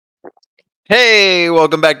Hey,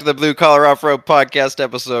 welcome back to the Blue Collar Off-Road Podcast,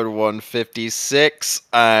 episode 156.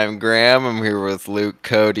 I'm Graham. I'm here with Luke,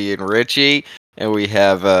 Cody, and Richie, and we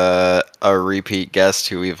have a repeat guest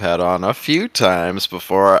who we've had on a few times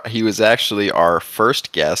before. He was actually our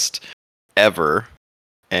first guest ever,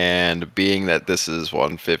 and being that this is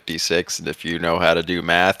 156, and if you know how to do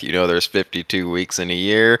math, you know there's 52 weeks in a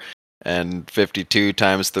year, and 52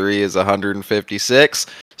 times 3 is 156.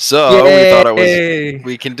 So we thought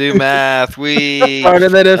we can do math. We Harder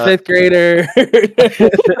than a fifth grader.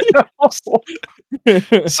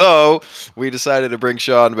 So we decided to bring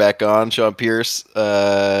Shawn back on. Shawn Pierce,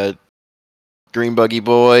 Green Buggy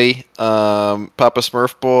Boy, Papa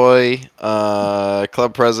Smurf Boy,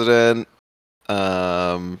 Club President,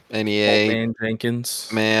 NEA Man Jenkins.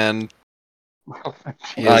 Man.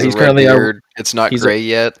 He's currently beard. It's not gray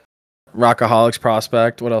yet. Rockaholics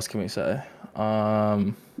prospect. What else can we say?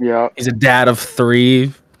 Yeah, he's a dad of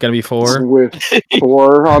 3, gonna be 4. With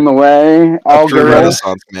 4 on the way. All true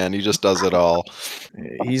Renaissance man. He just does it all.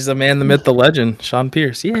 He's the man, the myth, the legend. Shawn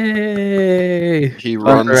Pierce. Yay! He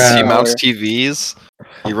runs. He mounts TVs.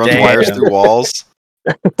 He runs wires through walls.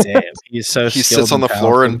 Damn, he's so. He sits on the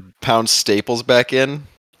floor and pounds staples back in.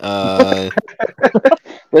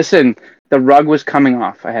 Listen, the rug was coming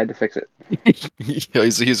off. I had to fix it.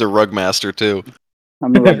 He's a rug master too.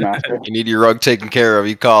 I'm a rug master. You need your rug taken care of,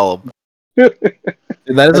 you call him. Dude,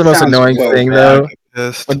 that is the most annoying thing, though.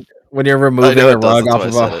 When you're removing a rug off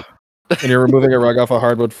of when you're removing a rug off a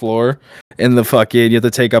hardwood floor, and you have to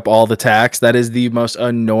take up all the tacks. That is the most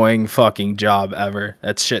annoying fucking job ever.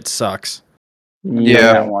 That shit sucks.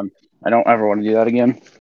 Yeah, I don't ever want to do that again.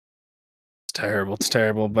 It's terrible. It's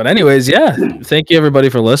terrible. But anyways, yeah. Thank you everybody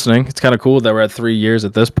for listening. It's kind of cool that we're at 3 years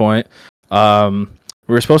at this point.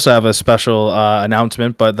 We were supposed to have a special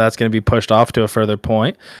announcement, but that's going to be pushed off to a further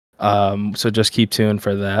point. So just keep tuned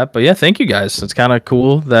for that. But yeah, thank you guys. It's kind of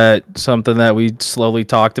cool that something that we slowly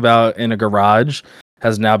talked about in a garage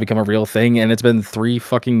has now become a real thing, and it's been 3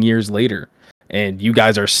 fucking years later. And you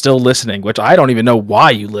guys are still listening, which I don't even know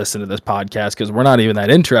why you listen to this podcast because we're not even that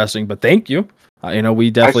interesting. But thank you.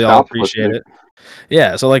 We definitely all appreciate it.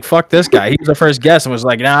 Yeah, so fuck this guy. He was the first guest and was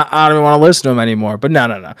like, nah, I don't even want to listen to him anymore. But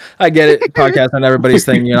no. I get it. Podcast on everybody's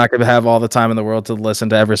thing. You're not going to have all the time in the world to listen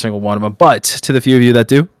to every single one of them. But to the few of you that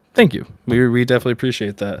do, thank you. We definitely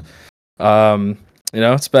appreciate that.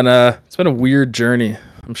 It's been a weird journey.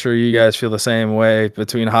 I'm sure you guys feel the same way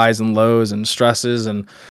between highs and lows and stresses and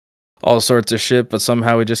all sorts of shit. But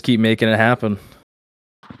somehow we just keep making it happen.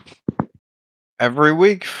 Every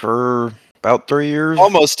week for about 3 years.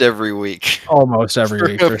 Almost every week. Almost every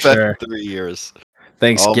week for sure. 3 years.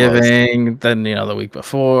 Thanksgiving, almost. Then the week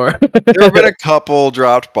before. There have been a couple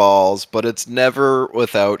dropped balls, but it's never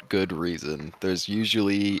without good reason. There's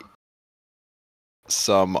usually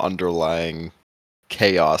some underlying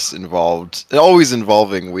chaos involved, always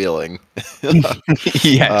involving wheeling.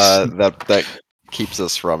 Yes. That keeps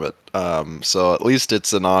us from it. So at least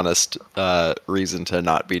it's an honest reason to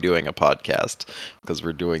not be doing a podcast, because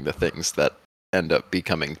we're doing the things that end up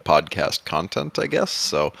becoming podcast content, I guess.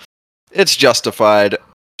 So it's justified.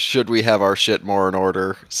 Should we have our shit more in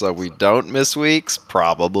order so we don't miss weeks?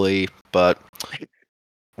 Probably. But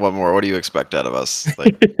what more? What do you expect out of us?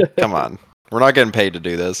 Come on. We're not getting paid to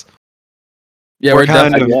do this. Yeah, we're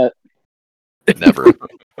definitely never.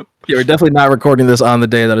 Yeah, we're definitely not recording this on the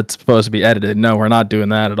day that it's supposed to be edited. No, we're not doing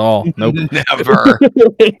that at all. Nope. Never.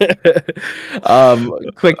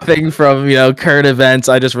 Quick thing from current events.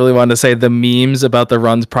 I just really wanted to say the memes about the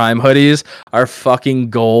Runs Prime hoodies are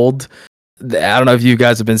fucking gold. I don't know if you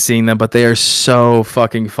guys have been seeing them, but they are so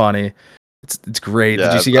fucking funny. It's great. Yeah,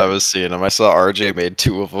 did you see I was seeing them. I saw RJ made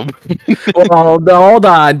 2 of them. Well, no, hold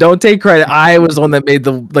on. Don't take credit. I was the one that made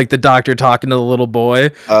the doctor talking to the little boy.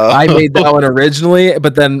 I made that one originally,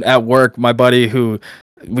 but then at work, my buddy who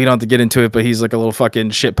we don't have to get into it, but he's like a little fucking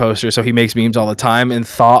shit poster, so he makes memes all the time, and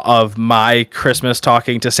thought of my Christmas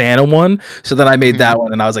talking to Santa one. So then I made that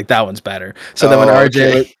one, and I was like, that one's better. So then when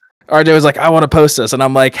RJ was like, I want to post this. And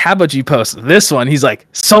I'm like, how about you post this one? He's like,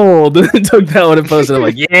 sold. Took that one and posted it. I'm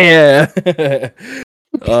like, yeah.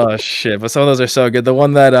 Oh, shit. But some of those are so good. The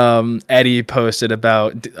one that Eddie posted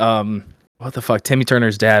about, what the fuck? Timmy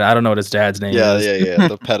Turner's dad. I don't know what his dad's name is. Yeah.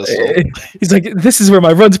 The pedestal. He's like, this is where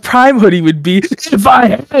my Runs Prime hoodie would be if I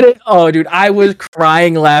had it. Oh, dude. I was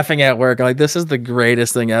crying, laughing at work. I'm like, this is the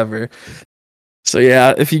greatest thing ever. So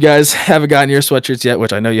yeah, if you guys haven't gotten your sweatshirts yet,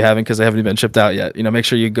 which I know you haven't because they haven't been shipped out yet, make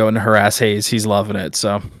sure you go and harass Hayes. He's loving it.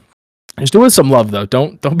 So He's doing some love though.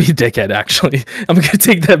 Don't be a dickhead. Actually, I'm gonna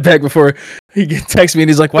take that back before he texts me and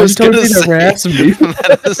he's like, "Why'd you tell me to harass me?"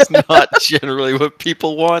 That is not generally what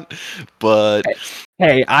people want, but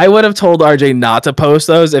hey, I would have told RJ not to post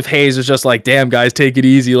those if Hayes was just like, "Damn guys, take it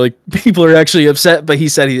easy." Like people are actually upset, but he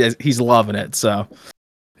said he's loving it. So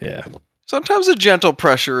yeah. sometimes a gentle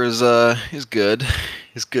pressure is good.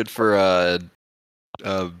 Is good for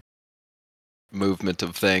movement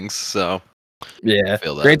of things. So Yeah.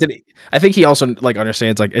 feel that. Granted, I think he also like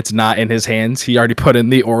understands like it's not in his hands. He already put in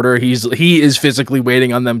the order. He is physically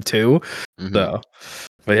waiting on them too. Mhm. So,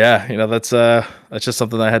 but yeah, that's just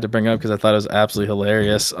something that I had to bring up because I thought it was absolutely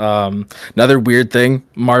hilarious. Another weird thing: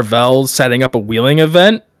 Marvell setting up a wheeling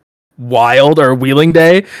event, wild or wheeling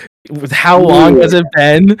day. How long has it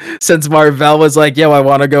been since Marvell was like, "Yo, I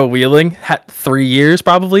want to go wheeling"? 3 years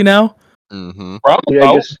probably now. Mhm.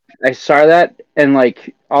 Dude, I saw that and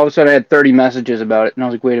like all of a sudden I had 30 messages about it and I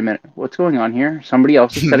was like, wait a minute, what's going on here? Somebody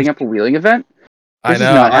else is setting up a wheeling event? I This know.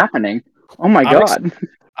 is not happening. Oh my god.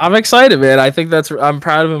 I'm excited, man. I think I'm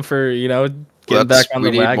proud of him for getting back on we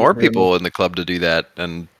the need wagon. more people in the club to do that,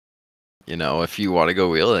 and if you want to go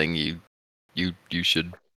wheeling, you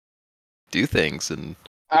should do things. And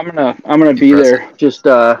I'm gonna be there. Just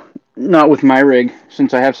not with my rig.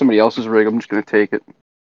 Since I have somebody else's rig, I'm just gonna take it.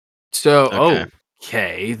 So,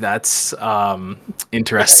 okay, that's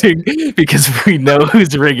interesting because we know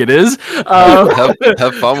whose rig it is.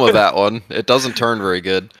 have fun with that one. It doesn't turn very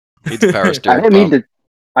good. Needs a power steering pump.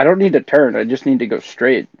 I don't need to turn. I just need to go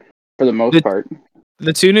straight for the most part.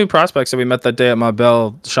 The 2 new prospects that we met that day at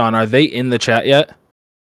Marbell, Sean, are they in the chat yet?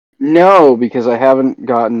 No, because I haven't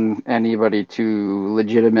gotten anybody to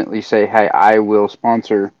legitimately say, "Hey, I will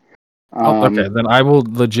sponsor." Okay, then I will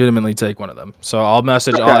legitimately take one of them. So I'll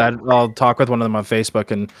message. Okay. I'll talk with one of them on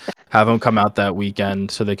Facebook and have them come out that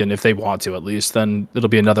weekend so they can, if they want to, at least. Then it'll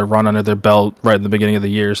be another run under their belt right in the beginning of the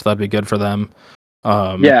year. So that'd be good for them.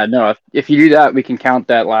 Yeah, no. If you do that, we can count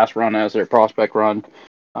that last run as their prospect run,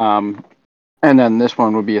 and then this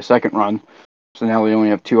one would be a second run. So now we only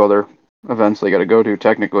have 2 other events they got to go to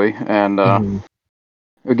technically, and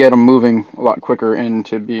we get them moving a lot quicker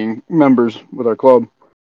into being members with our club.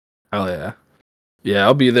 Hell yeah, yeah,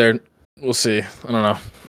 I'll be there. We'll see. I don't know.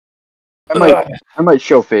 I might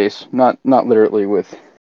show face, not literally with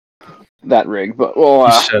that rig, but we'll.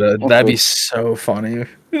 That'd be so funny.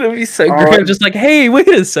 That'd be so All great. right. I'm just like, hey, wait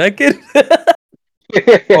a second.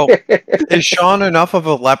 Well, is Sean enough of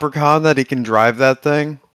a leprechaun that he can drive that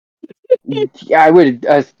thing? Yeah, I would.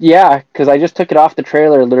 Yeah, because I just took it off the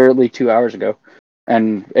trailer literally 2 hours ago,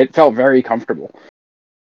 and it felt very comfortable.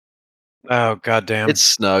 Oh goddamn! It's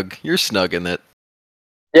snug. You're snug in it.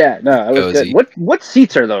 Yeah, no, it was Cozy. good. What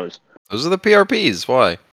seats are those? Those are the PRPs.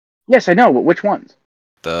 Why? Yes, I know, but which ones?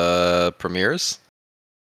 The premieres.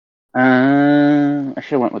 I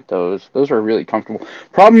should have went with those. Those were really comfortable.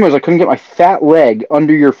 Problem was I couldn't get my fat leg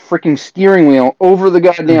under your freaking steering wheel over the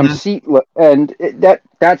goddamn seat, and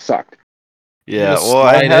that sucked. Yeah, Just well,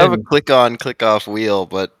 I slide have in. a click on, click off wheel,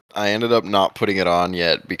 but I ended up not putting it on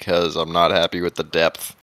yet because I'm not happy with the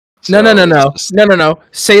depth. No. So it's just-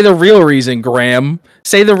 Say the real reason, Graham.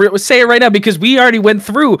 Say it right now because we already went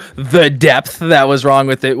through the depth that was wrong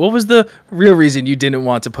with it. What was the real reason you didn't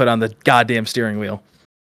want to put on the goddamn steering wheel?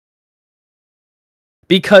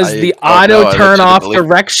 Because the auto turn off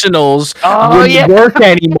directionals wouldn't work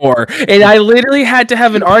anymore. And I literally had to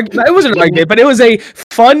have an argument. It wasn't an argument, but it was a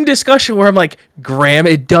fun discussion where I'm like, Graham,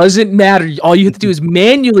 it doesn't matter. All you have to do is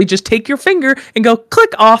manually just take your finger and go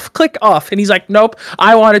click off. And he's like, nope,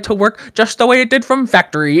 I want it to work just the way it did from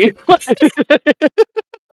factory.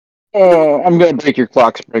 I'm gonna break your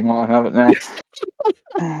clock spring while I have it now.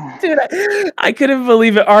 Dude, I couldn't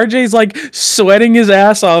believe it. RJ's like sweating his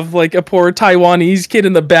ass off like a poor Taiwanese kid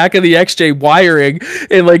in the back of the XJ wiring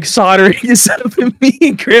and like soldering his up, and me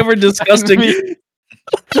and Graham were disgusting.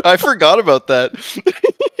 I forgot about that.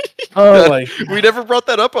 Oh my! We never brought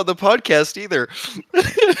that up on the podcast either.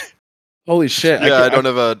 Holy shit! Yeah, I don't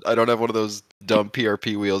have one of those dumb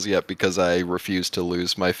PRP wheels yet because I refuse to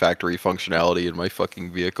lose my factory functionality in my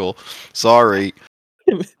fucking vehicle. Sorry.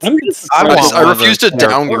 I refuse to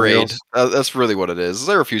downgrade. That's really what it is.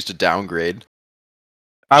 I refuse to downgrade.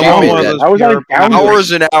 I want one of those PRP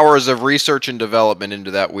hours and hours of research and development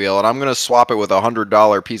into that wheel, and I'm gonna swap it with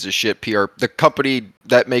 $100 piece of shit The company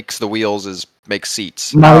that makes the wheels makes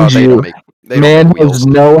seats. Mind you, man has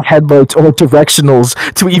no headlights or directionals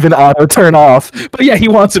to even auto turn off. But yeah, he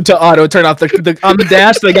wants him to auto turn off on the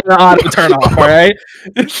dash. They got an auto turn off. All right.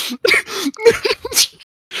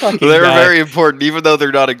 They're very important, even though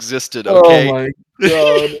they're not existent. Okay.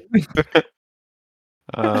 Oh my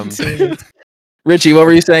god. Richie, what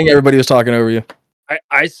were you saying? Everybody was talking over you.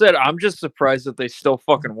 I said I'm just surprised that they still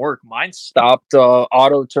fucking work. Mine stopped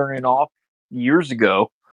auto turning off years ago.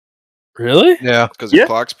 Really? Yeah. Because your Yeah.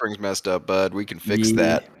 clock spring's messed up, bud. We can fix Yeah.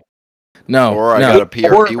 that. No. Or I no. got a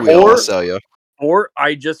PRP wheel I'll sell you. Or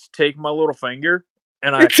I just take my little finger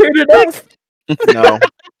and I Turn it off. No.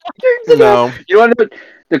 No. You know what?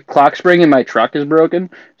 The clock spring in my truck is broken.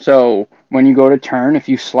 So when you go to turn, if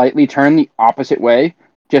you slightly turn the opposite way,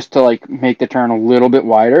 just to like make the turn a little bit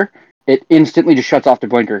wider, it instantly just shuts off the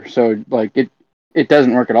blinker. So like it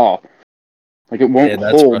doesn't work at all. Like it won't Yeah,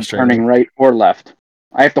 that's hold frustrating. turning right or left.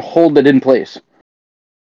 I have to hold it in place.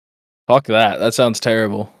 Fuck that. That sounds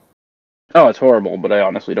terrible. Oh, it's horrible, but I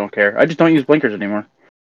honestly don't care. I just don't use blinkers anymore.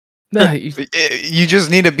 No, you- You just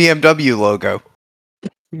need a BMW logo.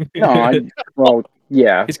 No, well,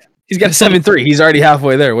 yeah. he's got a 7.3. He's already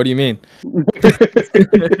halfway there. What do you mean?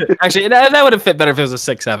 Actually, that would have fit better if it was a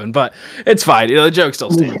 6.7, but it's fine. You know, the joke still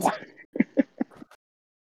stands.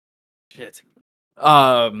 Shit.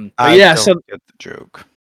 I yeah, don't so get the joke.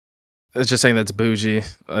 it's just saying that's bougie.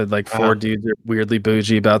 Like four dudes are weirdly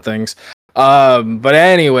bougie about things. But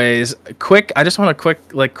anyways, I just want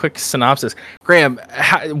a quick synopsis. Graham,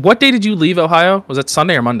 what day did you leave Ohio? Was it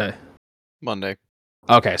Sunday or Monday? Monday.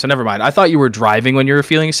 Okay, so never mind. I thought you were driving when you were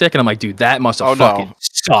feeling sick, and I'm like, dude, that must have Oh, fucking no.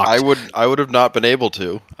 sucked. I would have not been able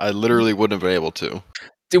to. I literally wouldn't have been able to.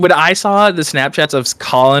 Dude, when I saw the Snapchats of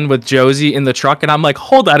Colin with Josie in the truck, and I'm like,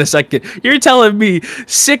 hold on a second. You're telling me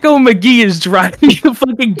Sicko McGee is driving a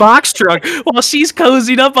fucking box truck while she's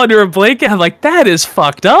cozied up under a blanket? I'm like, that is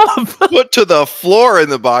fucked up. Put to the floor in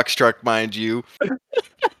the box truck, mind you.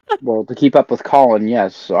 Well, to keep up with Colin,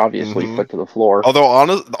 yes, obviously Mhm. put to the floor. Although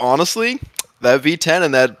honestly, that V10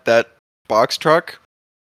 and that box truck,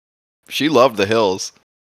 she loved the hills.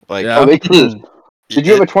 Like, Yeah. Oh, they cruised. Did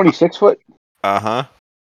you have a 26-foot? Uh-huh.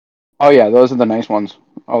 Oh yeah, those are the nice ones.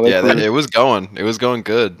 Oh, they Yeah, cruised. it was going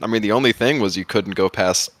good. I mean, the only thing was you couldn't go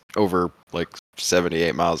past over like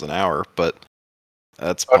 78 miles an hour, but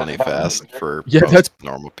that's plenty fast for Yeah, most that's-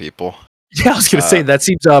 normal people. Yeah, I was gonna say that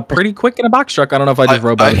seems pretty quick in a box truck. I don't know if I just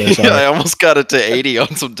rode by there. I Sorry. almost got it to 80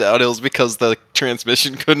 on some downhills because the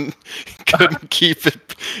transmission couldn't keep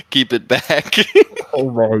it back. Oh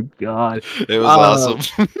my god, It was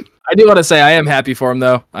awesome. I do want to say I am happy for him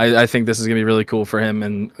though. I think this is gonna be really cool for him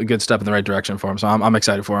and a good step in the right direction for him. So I'm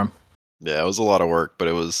excited for him. Yeah, it was a lot of work, but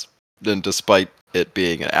then despite it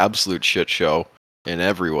being an absolute shit show in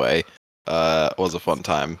every way, it was a fun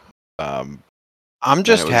time. I'm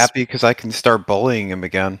just it was- happy because I can start bullying him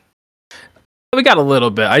again. We got a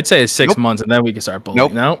little bit. I'd say it's 6 Nope. months, and then we can start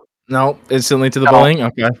bullying. Nope. No, instantly to the No. bullying.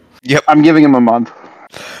 Okay, I'm giving him a month.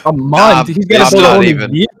 a month. He's got I'm to build a not whole new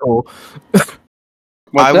even. vehicle.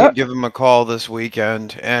 What's I that? would give him a call this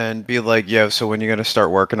weekend and be like, yo, so when you gonna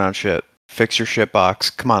start working on shit? Fix your shit box.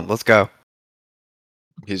 Come on, let's go.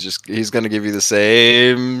 He's gonna give you the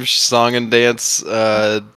same song and dance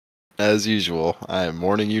as usual. I am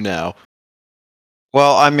warning you now.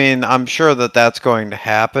 Well, I mean, I'm sure that that's going to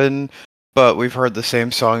happen, but we've heard the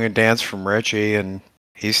same song and dance from Richie, and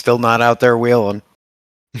he's still not out there wheeling.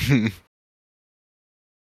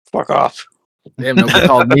 Fuck off. Damn, nobody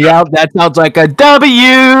called me out. That sounds like a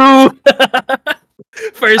W.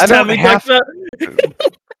 First I time don't we have- talked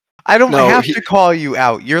about. I don't No, have to call you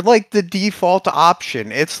out. You're like the default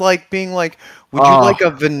option. It's like being like, would you Oh. like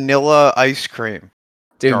a vanilla ice cream?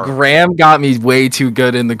 Dude, Dark. Graham got me way too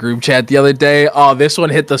good in the group chat the other day. Oh, this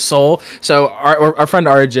one hit the soul. So our friend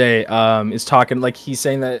RJ is talking, like he's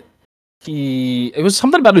saying that it was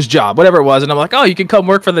something about his job, whatever it was, and I'm like, oh, you can come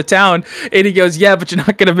work for the town, and he goes, yeah, but you're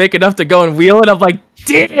not gonna make enough to go and wheel, and I'm like,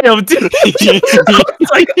 damn, dude.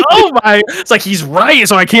 It's like, oh my, it's like he's right,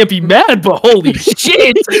 so I can't be mad, but holy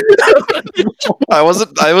shit. I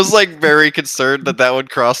was like very concerned that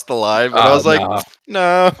would cross the line, but I Oh, was like,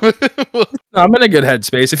 no. I'm in a good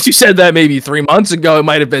headspace. If you said that maybe 3 months ago, it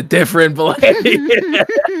might have been different, but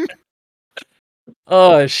like,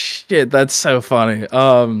 oh shit, that's so funny.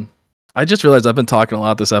 I just realized I've been talking a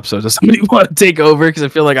lot this episode. Does somebody want to take over? Because I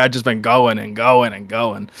feel like I've just been going and going and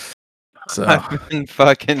going. So I've been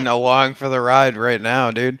fucking along for the ride right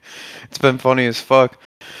now, dude. It's been funny as fuck.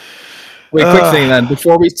 wait, quick thing then,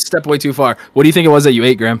 before we step away too far, what do you think it was that you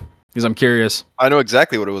ate, Graham? Because I'm curious. I know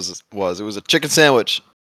exactly what it was. It was a chicken sandwich,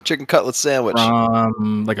 chicken cutlet sandwich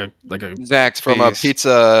Like a Zach's from a Feast.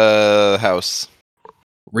 pizza house.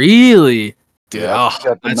 really, dude. Yeah. Oh,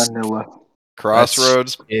 Got the that's Manila.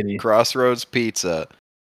 Crossroads shitty. Crossroads Pizza.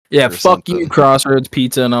 Yeah, or fuck you, something. Crossroads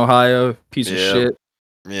Pizza in Ohio, piece of Yep. shit.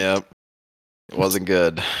 Yep. It wasn't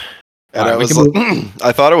good. And Alright, I we was can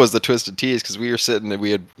I thought it was the Twisted Teas because we were sitting.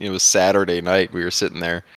 It was Saturday night. We were sitting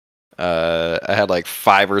there, I had like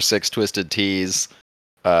 5 or 6 twisted teas.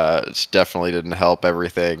 Which definitely didn't help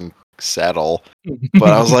everything settle. But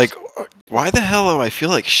I was like, why the hell do I feel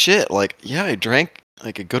like shit? Like, yeah, I drank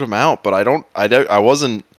like a good amount, but I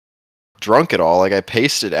wasn't drunk at all. Like, I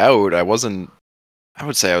paced it out. I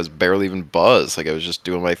would say I was barely even buzzed. Like, I was just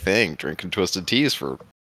doing my thing, drinking twisted teas for,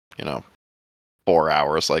 4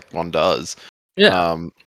 hours, like one does. Yeah.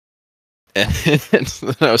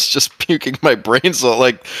 And I was just puking my brains out.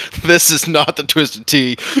 Like, this is not the twisted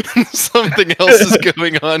tea. Something else is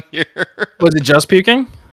going on here. Was it just puking?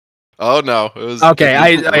 Oh no, it was Okay,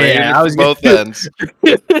 I was both ends.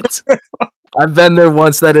 I've been there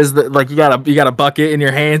once. That is like you got a bucket in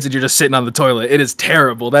your hands and you're just sitting on the toilet. It is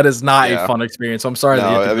terrible. That is not a fun experience. I'm sorry. No, that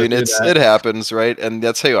you have to I go mean through that. it happens, right? And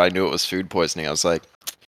that's how I knew it was food poisoning. I was like,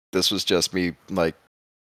 this was just me like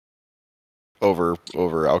over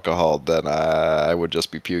alcohol. Then I would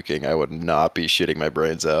just be puking. I would not be shitting my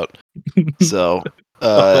brains out. So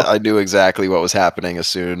I knew exactly what was happening as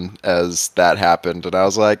soon as that happened, and I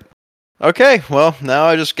was like, okay, well now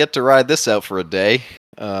I just get to ride this out for a day.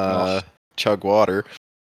 Chug water.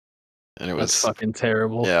 And it was fucking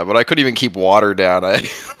terrible. Yeah, but I couldn't even keep water down.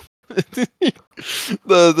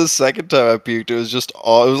 The second time I puked, it was just it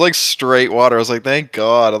was like straight water. I was like, thank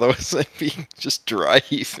God, otherwise I'd be just dry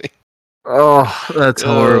heaving. Oh, that's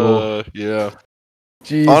horrible. Yeah.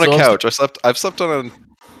 Jeez, On a couch. I've slept on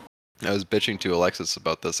I was bitching to Alexis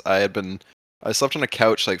about this. I slept on a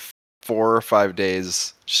couch like 4 or 5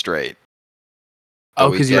 days straight. Oh,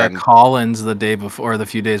 because you were at Collins the day before, or the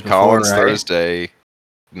few days before, Collins right? Thursday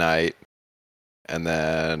night, and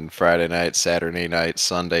then Friday night, Saturday night,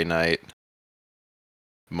 Sunday night,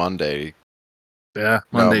 Monday. Yeah,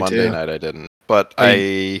 Monday too. night I didn't. But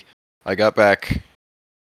I got back.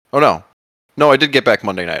 Oh no, I did get back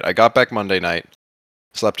Monday night. I got back Monday night,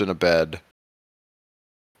 slept in a bed,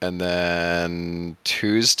 and then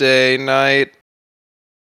Tuesday night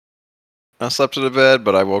I slept in a bed,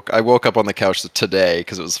 but I woke up on the couch today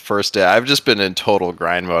because it was the first day. I've just been in total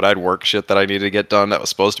grind mode. I'd work shit that I needed to get done that was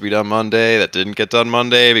supposed to be done Monday that didn't get done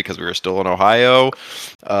Monday because we were still in Ohio,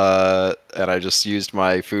 and I just used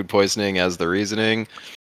my food poisoning as the reasoning.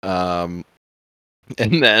 And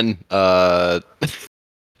then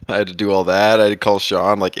I had to do all that. I had to call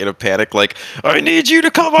Shawn like in a panic, like, I need you to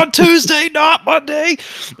come on Tuesday, not Monday.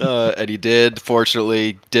 And he did,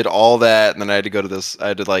 fortunately, did all that, and then I had to go to this. I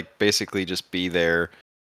had to like basically just be there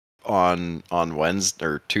on Wednesday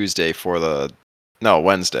or Tuesday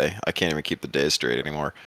Wednesday. I can't even keep the days straight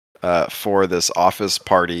anymore. For this office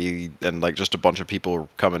party and like just a bunch of people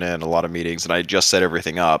coming in, a lot of meetings, and I just set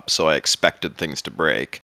everything up, so I expected things to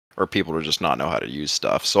break or people to just not know how to use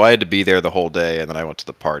stuff. So I had to be there the whole day, and then I went to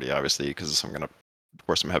the party, obviously, because of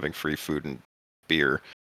course I'm having free food and beer.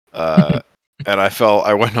 And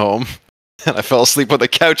I went home, and I fell asleep on the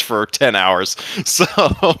couch for 10 hours. So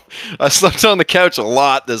I slept on the couch a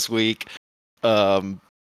lot this week. But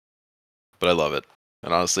I love it.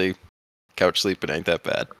 And honestly, couch sleeping ain't that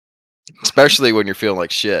bad. Especially when you're feeling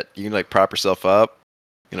like shit. You can like prop yourself up,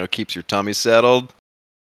 keeps your tummy settled.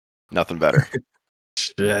 Nothing better.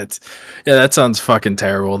 Shit. Yeah, that sounds fucking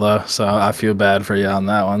terrible though. So I feel bad for you on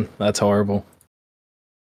that one. That's horrible.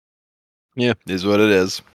 Yeah, is what it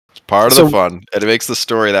is. It's part of the fun, and it makes the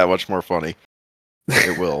story that much more funny.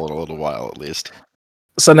 It will in a little while, at least.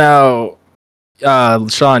 So now,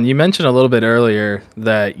 Shawn, you mentioned a little bit earlier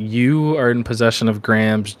that you are in possession of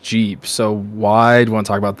Graham's Jeep. So why do you want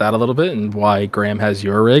to talk about that a little bit, and why Graham has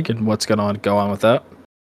your rig, and what's going to go on with that?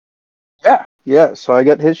 Yeah. So I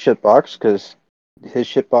got his shitbox because his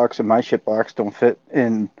shitbox and my shitbox don't fit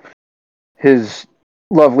in his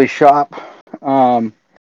lovely shop.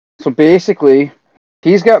 So basically,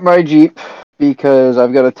 he's got my Jeep because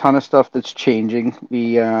I've got a ton of stuff that's changing.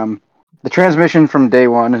 The transmission from day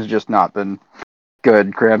one has just not been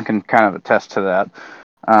good. Graham can kind of attest to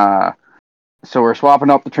that. So we're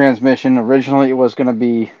swapping out the transmission. Originally, it was going to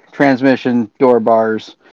be transmission, door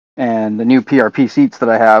bars, and the new PRP seats that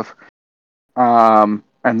I have.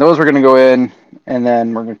 And those were going to go in, and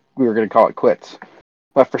then we were going to call it quits.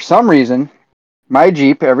 But for some reason, my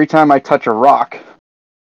Jeep, every time I touch a rock,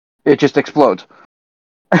 it just explodes.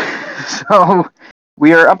 So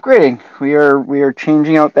we are upgrading. We are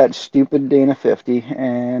changing out that stupid Dana 50,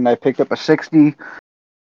 and I picked up a 60.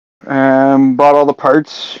 Bought all the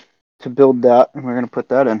parts to build that, and we're gonna put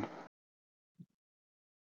that in.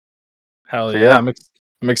 Hell yeah.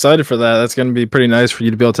 I'm excited for that. That's going to be pretty nice for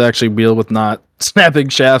you to be able to actually wheel with not snapping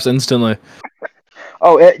shafts instantly.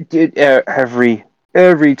 Oh, it did every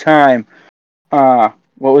time. What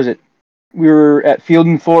was it? We were at Field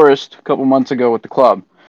and Forest a couple months ago with the club,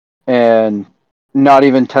 and not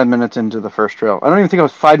even 10 minutes into the first trail. I don't even think I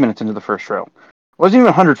was 5 minutes into the first trail. It wasn't even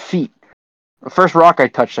 100 feet. The first rock I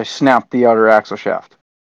touched, I snapped the outer axle shaft.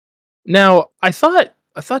 Now, I thought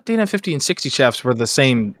Dana 50 and 60 shafts were the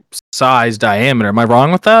same size diameter. Am I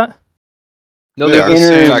wrong with that? No, They're they the are.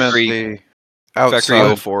 same Factory, as the factory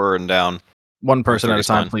outside. 04 and down. One person at a 30's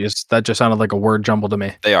time, fine. please. That just sounded like a word jumble to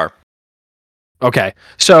me. They are. Okay.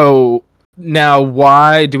 So now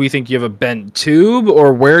why do we think you have a bent tube,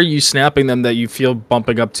 or where are you snapping them that you feel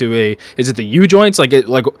bumping up to a, is it the U joints? Like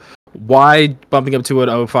why bumping up to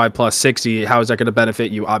an 05 plus 60? How is that going to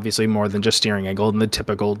benefit you? Obviously more than just steering angle and the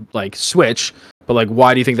typical like switch, but like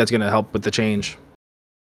why do you think that's going to help with the change?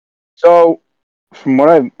 So, from what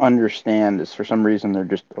I understand, is for some reason they're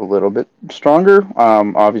just a little bit stronger.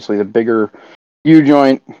 Obviously, the bigger U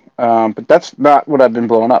joint, but that's not what I've been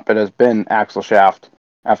blowing up. It has been axle shaft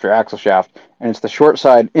after axle shaft, and it's the short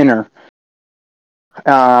side inner.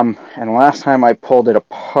 And last time I pulled it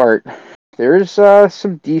apart, there's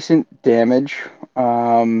some decent damage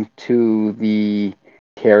to the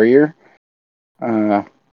carrier.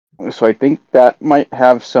 So I think that might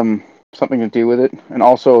have something to do with it, and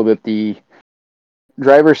also that the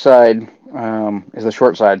driver's side is the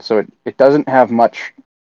short side, so it doesn't have much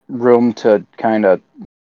room to kind of,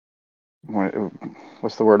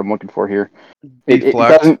 what's the word I'm looking for here? It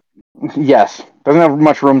Deflect. doesn't. Yes, doesn't have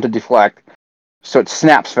much room to deflect, so it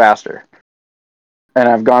snaps faster. And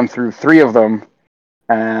I've gone through 3 of them,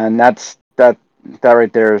 and that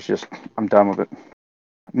right there is just, I'm done with it.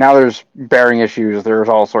 Now there's bearing issues. There's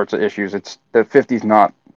all sorts of issues. It's the 50's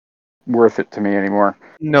not worth it to me anymore.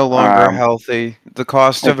 No longer Um, healthy. The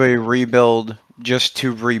cost of a rebuild, just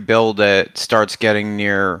to rebuild it, starts getting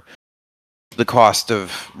near the cost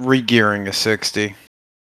of regearing a 60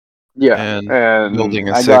 Yeah, and building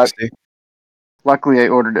and a I got. 60. Luckily, I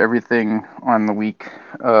ordered everything on the week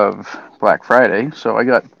of Black Friday, so I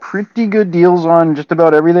got pretty good deals on just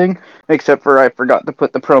about everything, except for I forgot to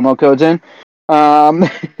put the promo codes in. Um,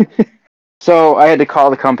 so I had to call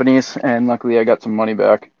the companies, and luckily I got some money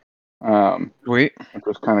back, Sweet. which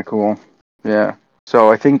was kind of cool. Yeah.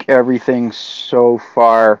 So I think everything so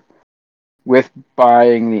far, with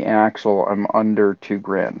buying the axle, I'm under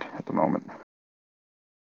 $2,000 at the moment.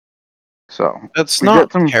 So That's we not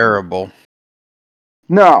got some. terrible.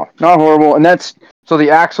 No, not horrible. And that's so the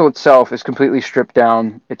axle itself is completely stripped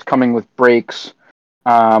down. It's coming with brakes,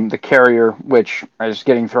 the carrier, which is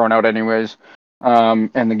getting thrown out anyways,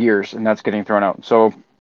 and the gears, and that's getting thrown out. So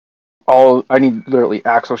all I need literally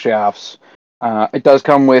axle shafts. It does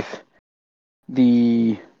come with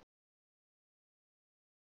the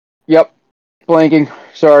blanking.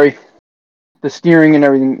 Sorry, the steering and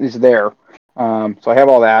everything is there. So I have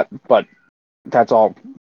all that, but that's all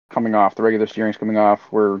coming off. The regular steering's coming off.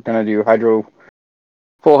 We're gonna do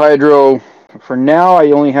full hydro. For now,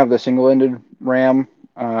 I only have the single-ended ram.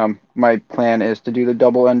 My plan is to do the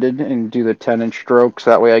double-ended and do the 10-inch strokes.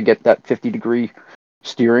 That way I get that 50-degree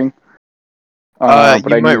steering. But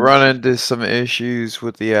You I might need... run into some issues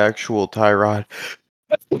with the actual tie rod.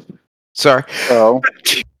 Sorry. Oh.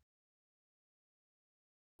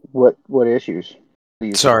 What issues?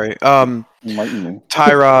 Please Sorry. enlighten me.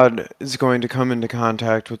 Tie rod is going to come into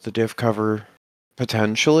contact with the diff cover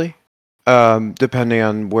potentially, depending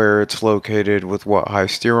on where it's located with what high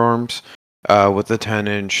steer arms, with the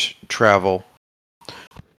 10-inch travel.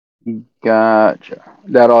 Gotcha.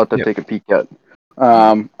 That I'll have to Yep. take a peek at.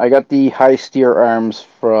 I got the high steer arms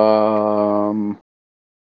from...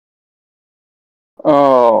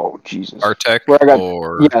 Oh, Jesus. Artec Where I got...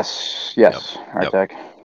 or Yes, Yep. Artec.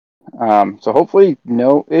 So hopefully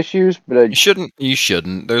no issues, but you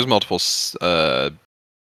shouldn't. There's multiple settings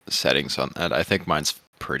on that. I think mine's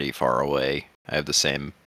pretty far away. I have the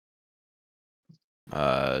same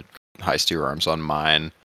high steer arms on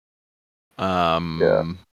mine. Yeah.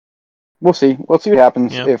 We'll see. We'll see what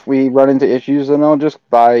happens. Yeah. If we run into issues, then I'll just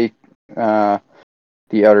buy the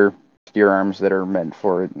outer steer arms that are meant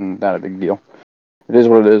for it, and not a big deal. It is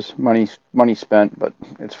what it is. Money spent, but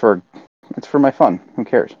it's for my fun. Who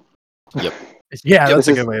cares? Yep. Yeah, that's a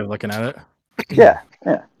This good is- way of looking at it. Yeah.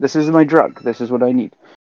 This is my drug. This is what I need.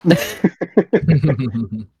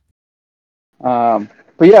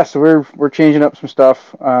 But yeah, so we're changing up some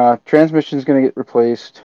stuff. Transmission's gonna get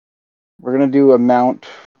replaced. We're gonna do a mount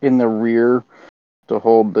in the rear to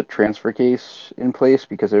hold the transfer case in place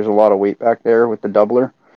because there's a lot of weight back there with the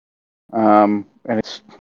doubler. And it's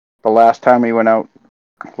the last time we went out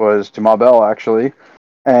was to Marbella actually,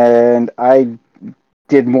 and I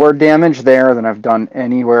did more damage there than I've done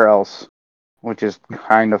anywhere else, which is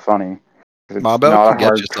kind of funny. It's Marbell not can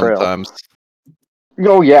a get you hard trail. sometimes.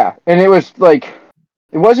 Oh yeah, and it was like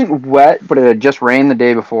it wasn't wet, but it had just rained the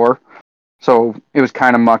day before, so it was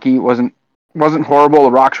kind of mucky. It wasn't horrible.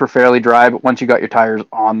 The rocks were fairly dry, but once you got your tires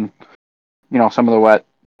on, some of the wet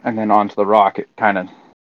and then onto the rock, it kind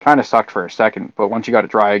of sucked for a second. But once you got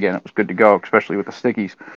it dry again, it was good to go, especially with the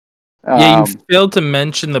stickies. Yeah, you failed to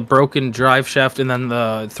mention the broken drive shaft and then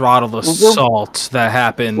the throttle assault that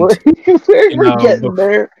happened. We're getting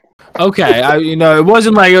there. Okay, it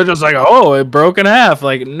wasn't like it was just like, oh, it broke in half.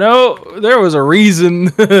 Like, no, there was a reason.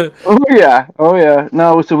 Oh yeah.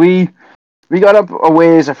 No, so we got up a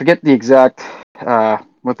ways. I forget the exact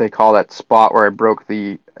what they call that spot where I broke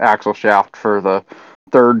the axle shaft for the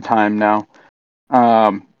third time now.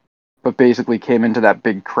 But basically came into that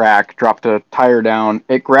big crack, dropped a tire down.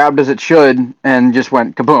 It grabbed as it should and just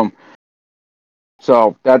went kaboom.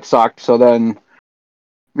 So that sucked. So then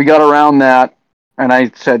we got around that, and I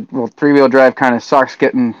said, well, three-wheel drive kind of sucks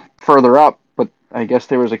getting further up, but I guess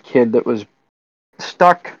there was a kid that was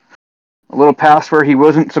stuck a little past where he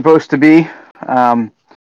wasn't supposed to be.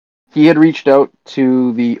 He had reached out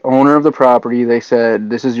to the owner of the property. They said,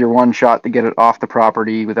 this is your one shot to get it off the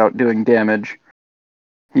property without doing damage.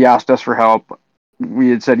 He asked us for help. We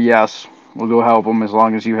had said, yes, we'll go help him as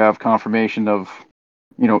long as you have confirmation of,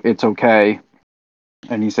 it's okay.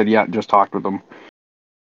 And he said, yeah, just talked with him.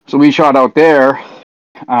 So we shot out there,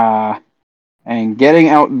 and getting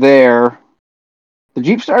out there, the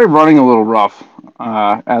Jeep started running a little rough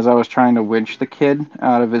as I was trying to winch the kid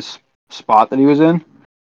out of his spot that he was in.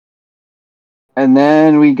 And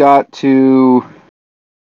then we got to,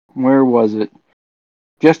 where was it?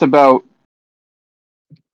 Just about,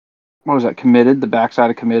 what was that, Committed? The backside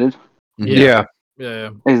of Committed? Yeah.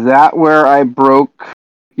 Is that where I broke?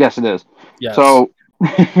 Yes, it is. Yes. So,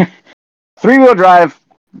 three-wheel drive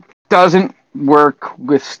doesn't work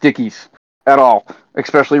with stickies at all,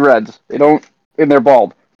 especially reds. They don't, and they're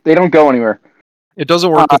bald. They don't go anywhere. It doesn't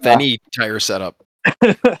work with any tire setup.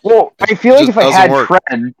 Well, I feel like if I had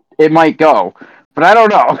tread, it might go, but I don't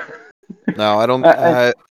know. No, I don't.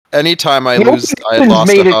 Anytime I lost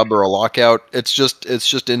a hub or a lockout, it's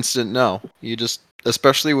just instant no. You just,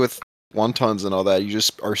 especially with 1-tons and all that, you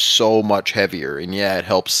just are so much heavier, and yeah, it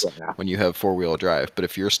helps when you have 4-wheel drive. But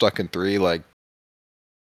if you're stuck in 3, like,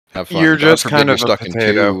 have fun. You're God just forbid kind you're of stuck a in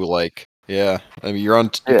potato. 2, like, yeah. I mean,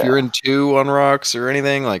 if you're in 2 on rocks or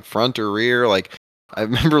anything, like front or rear, like, I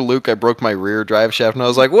remember, Luke, I broke my rear drive shaft, and I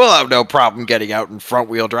was like, well, I have no problem getting out in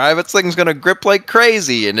front-wheel drive. This thing's going to grip like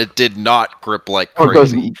crazy, and it did not grip like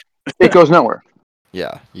crazy. It goes nowhere.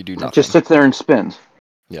 Yeah, you do nothing. It just sits there and spins.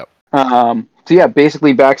 Yep. So yeah,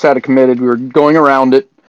 basically backside of Committed, we were going around it,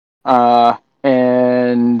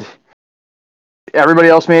 and everybody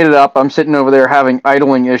else made it up. I'm sitting over there having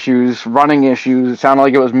idling issues, running issues. It sounded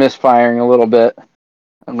like it was misfiring a little bit,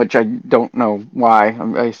 which I don't know why.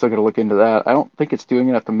 I still got to look into that. I don't think it's doing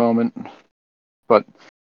it at the moment, but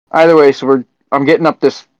either way, so I'm getting up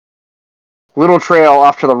this little trail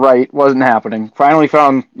off to the right. Wasn't happening. Finally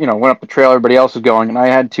found, went up the trail everybody else was going, and I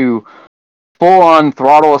had to full on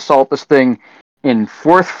throttle assault this thing in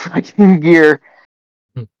 4th fucking gear.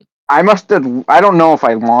 I don't know if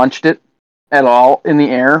I launched it at all in the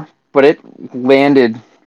air, but it landed.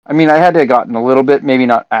 I mean, I had to have gotten a little bit, maybe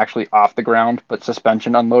not actually off the ground, but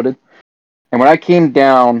suspension unloaded. And when I came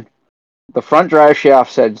down, the front drive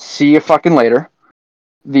shaft said, see you fucking later.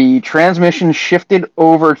 The transmission shifted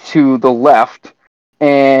over to the left,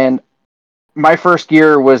 and my first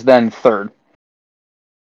gear was then 3rd.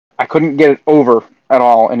 I couldn't get it over at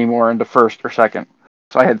all anymore into 1st or 2nd.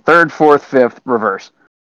 So I had 3rd, 4th, 5th, reverse.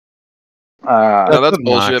 That's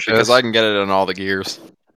bullshit because I can get it in all the gears.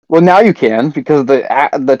 Well, now you can because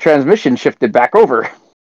the transmission shifted back over.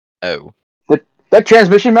 Oh. That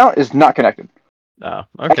transmission mount is not connected. Oh,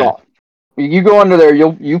 okay. You go under there,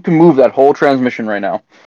 you can move that whole transmission right now.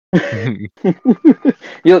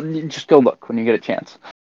 You just go look when you get a chance.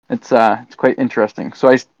 It's quite interesting.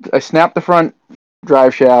 So I snapped the front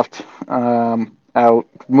drive shaft out,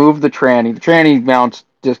 moved the tranny. The tranny mount's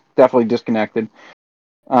just definitely disconnected,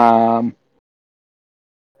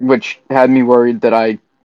 which had me worried that I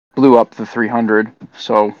blew up the 300.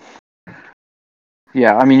 So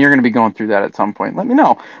yeah, I mean you're going to be going through that at some point. Let me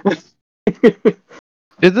know.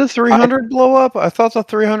 Did the 300 blow up? I thought the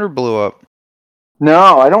 300 blew up.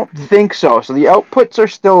 No, I don't think so. So the outputs are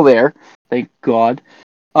still there, thank God.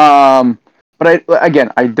 But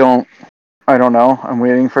I don't know. I'm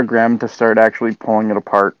waiting for Grem to start actually pulling it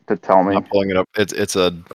apart to tell me. I'm not pulling it up. It's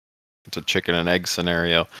a chicken and egg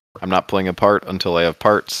scenario. I'm not pulling apart until I have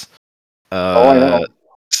parts. I know.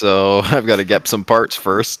 So I've got to get some parts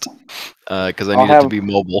first, because I need it to be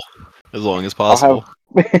mobile as long as possible.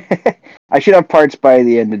 I should have parts by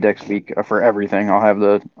the end of next week for everything.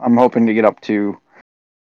 I'm hoping to get up to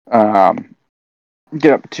the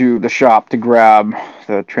shop to grab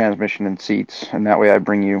the transmission and seats, and that way I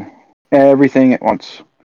bring you everything at once.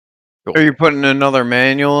 Are you putting another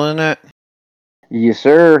manual in it? Yes,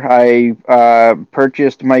 sir. I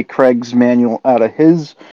purchased Mike Craig's manual out of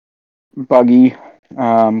his buggy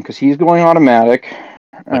because he's going automatic.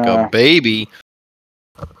 Like a baby.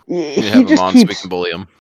 He You have him just on so we keeps. can bully him.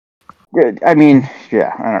 I mean,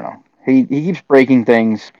 yeah, I don't know. He keeps breaking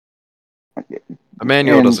things, A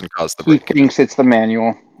manual and doesn't cause the he breakage. thinks it's the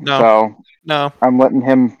manual. No. So No. I'm letting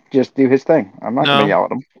him just do his thing. I'm not going No. to yell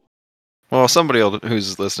at him. Well, somebody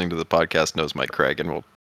who's listening to the podcast knows Mike Craig, and we'll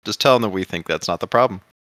just tell him that we think that's not the problem.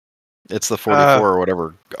 It's the 44 or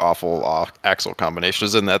whatever awful axle combination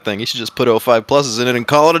is in that thing. You should just put 05 pluses in it and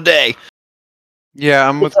call it a day. Yeah,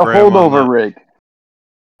 I'm with It's a Graham on holdover that. rig.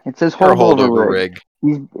 It says Or a holdover rig.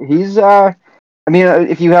 He's I mean,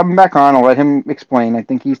 if you have him back on, I'll let him explain. I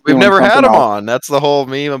think he's We've doing never something had him else. on. That's the whole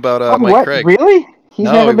meme about Oh, Mike what? Craig. Really? He's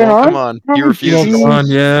No, never he been won't on? come on. He Oh, refuses He to. won't come on,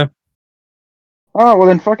 yeah. Oh, well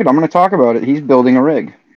then fuck it. I'm going to talk about it. He's building a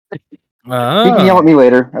rig. He can yell at Ah. me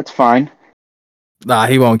later. That's fine. Nah,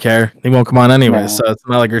 he won't care. He won't come on anyway, No. so it's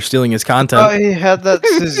not like you're stealing his Oh, content. he had that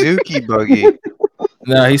Suzuki buggy.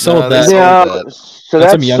 No, he sold they that. sold Yeah, that. so That's some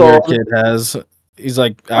that's younger sold. kid has. He's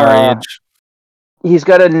like our Uh, age. He's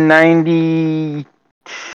got a 90.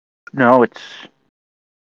 No, it's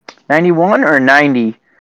 91 or 90.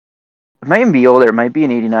 It might even be older. It might be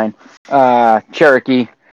an 89. Cherokee.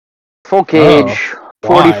 Full cage.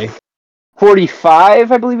 40, Why?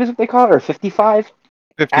 45, I believe is what they call it, or 55?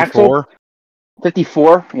 54.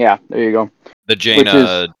 54? Yeah, there you go. The Which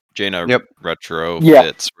is- Jaina Yep. retro Yeah.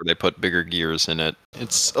 fits where they put bigger gears in it.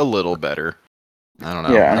 It's a little better. I don't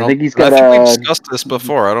know. Yeah, I think he's I got think we a- discussed this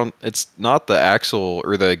before. It's not the axle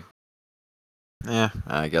or the.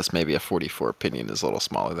 I guess maybe a 44 pinion is a little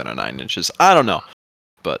smaller than a 9 inches. I don't know,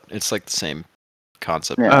 but it's like the same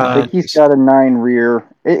concept. Yeah, I think Nine he's is- got a 9 rear.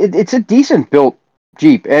 It's a decent built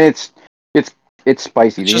Jeep, and it's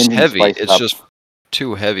spicy. It's The just engine's heavy. spiced It's up. just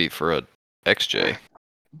too heavy for a XJ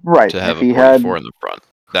right. to have If a he 44 had in the front.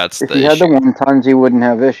 That's if the he had issue. the 1 tons, he wouldn't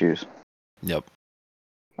have issues. Yep.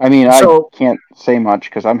 I mean, So- I can't say much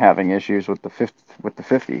because I'm having issues with the 50.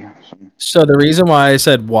 So. So the reason why I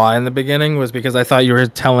said why in the beginning was because I thought you were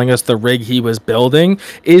telling us the rig he was building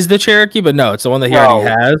is the Cherokee, but no, it's the one that he already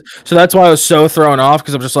No. has. So that's why I was so thrown off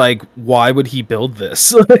because I'm just like, why would he build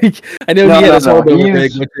this? Like, I know No, he had no, his no, whole he's-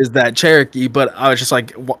 rig, which is that Cherokee, but I was just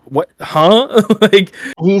like, what? Huh? Like,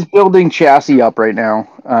 He's building chassis up right now.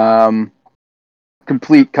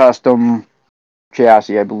 Complete custom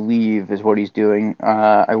chassis, I believe, is what he's doing.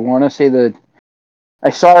 I want to say that I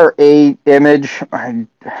saw a image. I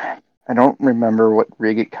don't remember what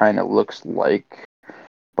rig it kind of looks like,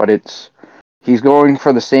 but he's going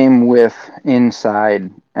for the same width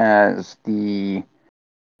inside as the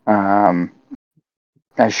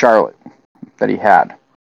as Charlotte that he had.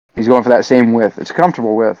 He's going for that same width. It's a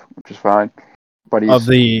comfortable width, which is fine. But he's of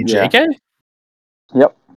the yeah. JK?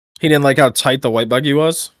 Yep. He didn't like how tight the white buggy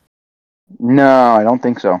was? No, I don't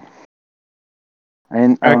think so. I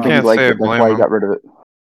don't think he can't liked say I it. That's blame why he him. got rid of it.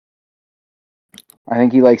 I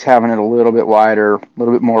think he likes having it a little bit wider, a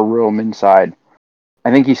little bit more room inside.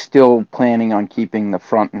 I think he's still planning on keeping the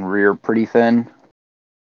front and rear pretty thin.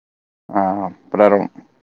 But I don't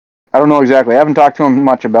know exactly. I haven't talked to him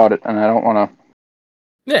much about it, and I don't want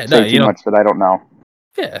Yeah, to no, say you too don't. much that I don't know.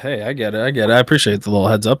 Yeah, hey, I get it. I appreciate the little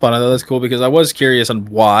heads up on it. That's cool because I was curious on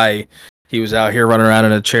why he was out here running around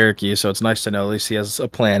in a Cherokee. So it's nice to know at least he has a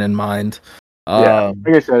plan in mind. Yeah,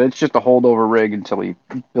 like I said, it's just a holdover rig until he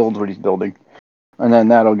builds what he's building, and then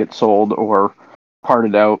that'll get sold or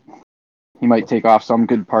parted out. He might take off some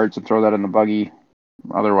good parts and throw that in the buggy.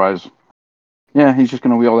 Otherwise, yeah, he's just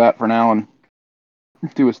gonna wheel that for now and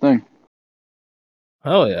do his thing.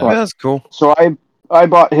 Oh yeah. But- That's cool. So I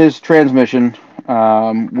bought his transmission,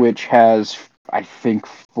 which has I think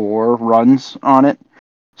 4 runs on it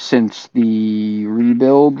since the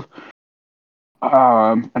rebuild.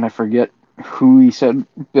 And I forget who he said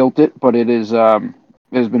built it, but it is it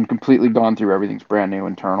has been completely gone through. Everything's brand new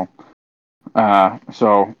internal.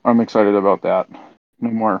 So I'm excited about that. No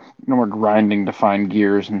more grinding to find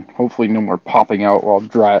gears, and hopefully no more popping out while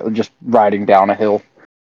just riding down a hill.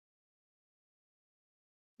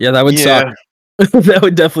 Yeah, that would suck. That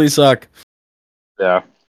would definitely suck. Yeah.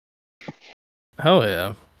 Hell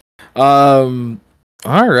yeah.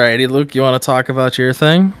 Alrighty, Luke, you want to talk about your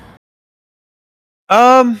thing?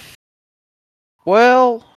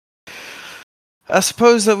 Well, I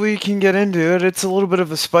suppose that we can get into it. It's a little bit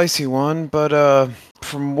of a spicy one, but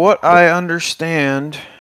from what I understand,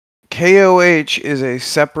 KOH is a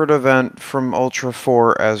separate event from Ultra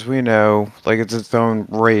 4, as we know. Like, it's its own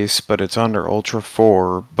race, but it's under Ultra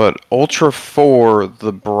 4. But Ultra 4,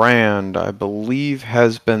 the brand, I believe,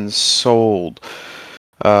 has been sold.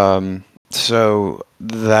 So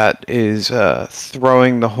that is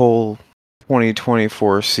throwing the whole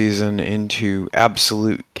 2024 season into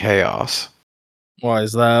absolute chaos. Why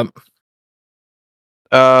is that?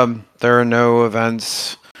 There are no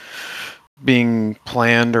events being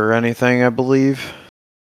planned or anything, I believe.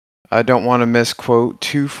 I don't want to misquote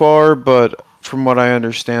too far, but from what I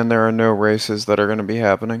understand, there are no races that are going to be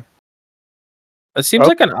happening. It seems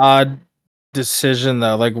like an odd decision,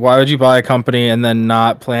 though. Like, why would you buy a company and then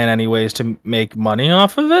not plan any ways to make money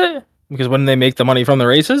off of it? Because wouldn't they make the money from the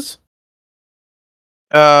races?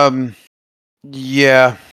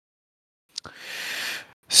 Yeah.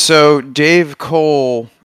 So Dave Cole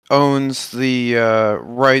owns the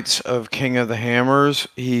rights of King of the Hammers.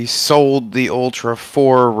 He sold the Ultra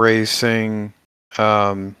 4 racing,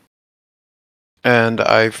 and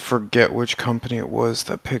I forget which company it was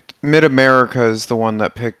that picked. Mid-America is the one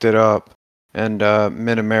that picked it up, and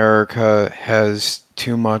Mid-America has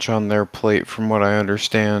too much on their plate from what I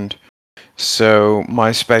understand. So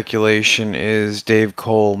my speculation is Dave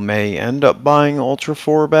Cole may end up buying Ultra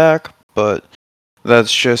 4 back, but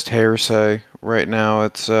that's just hearsay. Right now,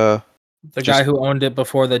 it's The guy who owned it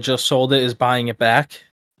before that just sold it is buying it back.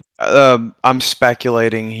 I'm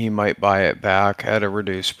speculating he might buy it back at a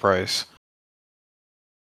reduced price.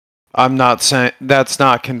 I'm not saying that's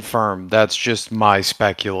not confirmed. That's just my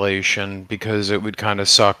speculation because it would kind of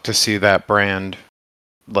suck to see that brand,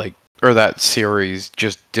 like, or that series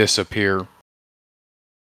just disappear.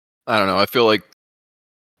 I don't know. I feel like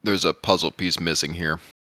there's a puzzle piece missing here.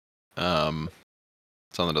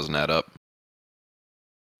 Something doesn't add up.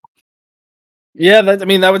 Yeah,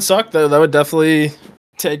 that would suck though. That would definitely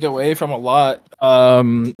take away from a lot.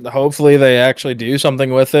 Hopefully they actually do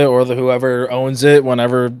something with it, or whoever owns it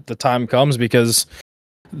whenever the time comes, because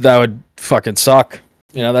that would fucking suck.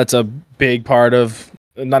 You know, that's a big part of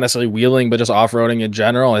not necessarily wheeling, but just off-roading in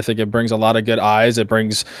general. I think it brings a lot of good eyes. It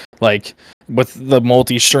brings, like, with the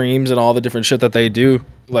multi-streams and all the different shit that they do,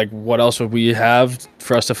 like, what else would we have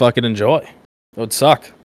for us to fucking enjoy? It would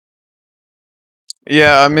suck.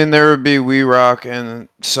 Yeah, I mean, there would be We Rock and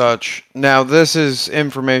such. Now, this is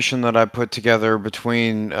information that I put together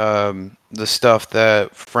between the stuff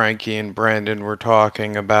that Frankie and Brandon were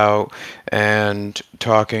talking about and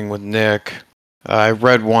talking with Nick. I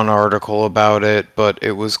read one article about it, but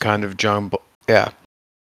it was kind of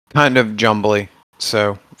kind of jumbly.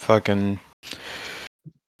 So, fucking...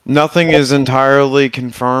 Nothing is entirely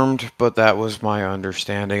confirmed, but that was my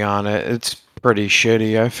understanding on it. It's pretty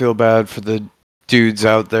shitty. I feel bad for the dudes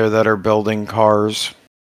out there that are building cars.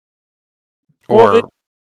 Well,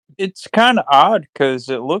 it's kind of odd because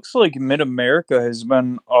it looks like Mid-America has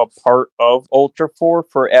been a part of Ultra 4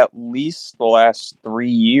 for at least the last 3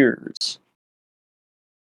 years.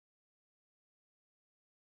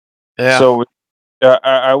 Yeah. So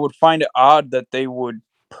I would find it odd that they would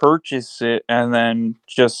purchase it and then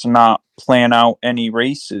just not plan out any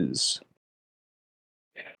races.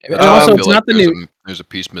 And also, I it's feel not like the new. there's a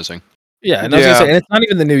piece missing. Yeah, and I was gonna say, and it's not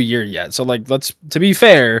even the new year yet. So, like, to be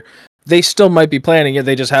fair, they still might be planning it.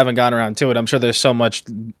 They just haven't gotten around to it. I'm sure there's so much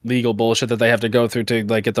legal bullshit that they have to go through to,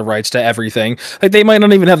 like, get the rights to everything. Like, they might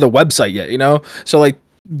not even have the website yet, you know? So, like,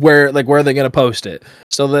 where are they gonna post it?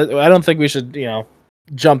 So that I don't think we should,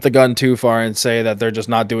 jump the gun too far and say that they're just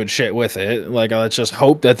not doing shit with it. Like, let's just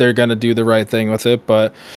hope that they're gonna do the right thing with it.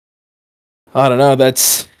 But I don't know. It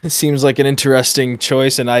seems like an interesting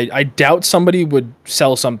choice, and I doubt somebody would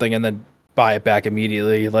sell something and then buy it back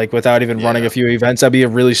immediately, like, without even running a few events. That'd be a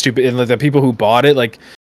really stupid. And the people who bought it, like,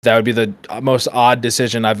 that would be the most odd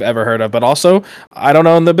decision I've ever heard of. But also, I don't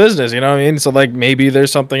own the business, you know what I mean? So, like, maybe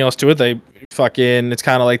there's something else to it. It's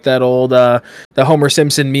kind of like that old the Homer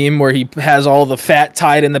Simpson meme where he has all the fat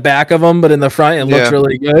tied in the back of him, but in the front it looks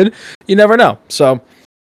really good. You never know. So,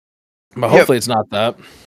 but hopefully it's not that.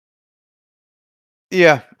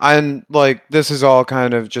 Yeah, and, like, this is all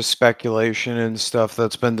kind of just speculation and stuff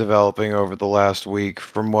that's been developing over the last week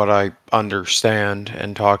from what I understand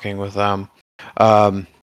and talking with them.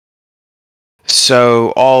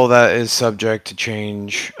 So all of that is subject to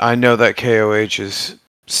change. I know that KOH is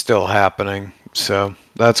still happening, so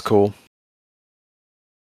that's cool.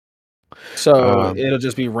 So it'll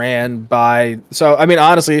just be ran by. So, I mean,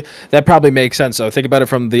 honestly, that probably makes sense. So think about it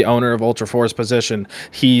from the owner of Ultra 4's position.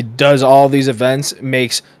 He does all these events,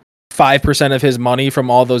 makes 5% of his money from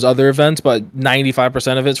all those other events, but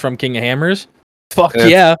 95% of it's from King of Hammers. Fuck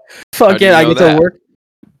yeah. How do you I know get that? to work.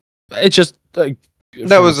 It's just like,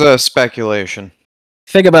 That was a speculation.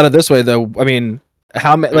 think about it this way though. I mean,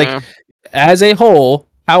 how many Yeah. like as a whole,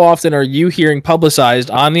 how often are you hearing publicized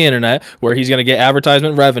on the internet where he's going to get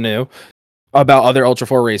advertisement revenue about other Ultra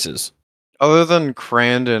 4 races? Other than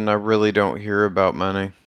Crandon, I really don't hear about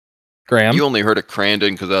many. Graham? You only heard of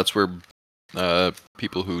Crandon because that's where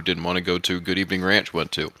people who didn't want to go to Good Evening Ranch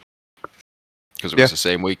went to. Because it was the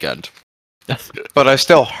same weekend. But I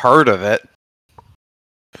still heard of it.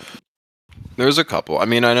 There's a couple. I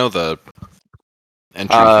mean, I know the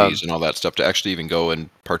entry fees and all that stuff to actually even go and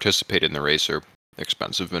participate in the race are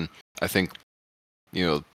expensive. And I think,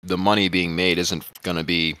 the money being made isn't going to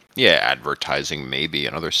be, advertising maybe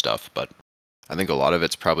and other stuff. But I think a lot of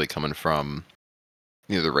it's probably coming from,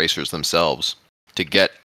 the racers themselves to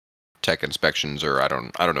get tech inspections, or I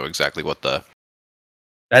don't know exactly what That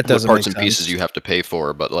what doesn't parts make and pieces sense. you have to pay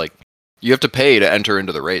for, but like you have to pay to enter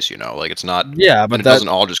into the race, like it's not, Yeah, and but it doesn't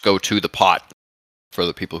all just go to the pot for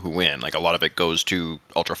the people who win. Like a lot of it goes to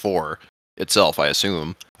Ultra 4 itself, I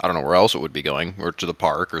assume. I don't know where else it would be going, or to the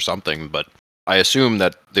park or something, but I assume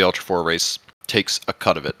that the Ultra 4 race takes a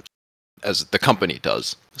cut of it, as the company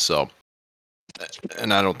does. So,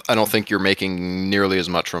 and I don't think you're making nearly as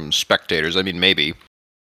much from spectators. I mean, maybe.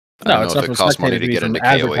 No, I don't it's know not if from it costs money spectators, to it'd be get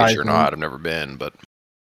from into KOH or advertisement. not. I've never been, but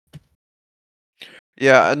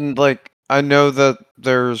Yeah, and like I know that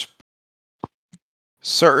there's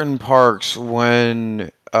certain parks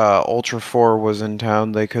when Ultra 4 was in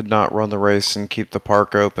town, they could not run the race and keep the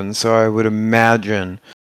park open. So I would imagine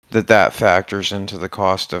that factors into the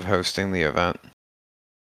cost of hosting the event.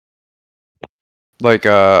 Like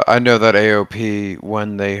I know that AOP,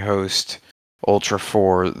 when they host Ultra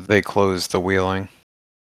 4, they close the wheeling.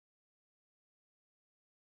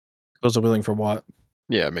 Close the wheeling for what?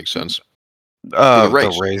 yeah, it makes sense. the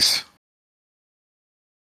race. The race.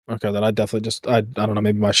 Okay, then I definitely just I don't know,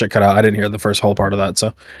 maybe my shit cut out. I didn't hear the first whole part of that,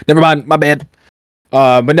 so never mind, my bad.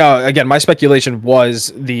 But no, again, my speculation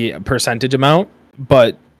was the percentage amount,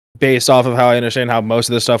 but based off of how I understand how most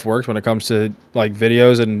of this stuff works when it comes to like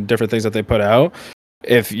videos and different things that they put out,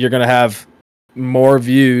 if you're gonna have more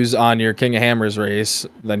views on your King of Hammers race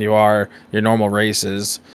than you are your normal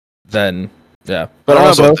races, then yeah. But But I don't know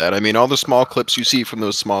also, about that. I mean, all the small clips you see from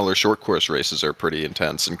those smaller short course races are pretty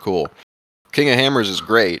intense and cool. King of Hammers is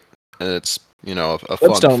great, and it's a Clips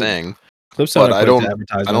fun don't- thing. clips But don't I equate to don't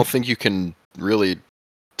advertisement. think you can really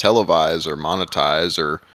televise or monetize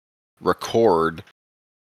or record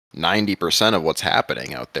 90% of what's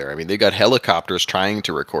happening out there. I mean, they got helicopters trying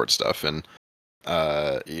to record stuff, and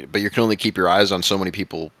but you can only keep your eyes on so many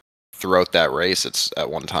people throughout that race. It's at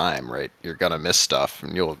one time, right? You're gonna miss stuff,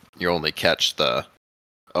 and you only catch the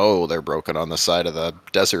they're broken on the side of the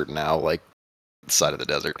desert now, like the side of the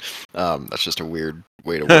desert. That's just a weird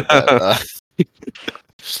way to word that.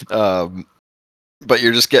 But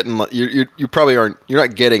you're just getting you probably aren't, you're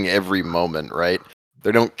not getting every moment, right?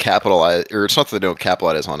 They don't capitalize, or it's not that they don't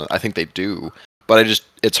capitalize on it. I think they do, but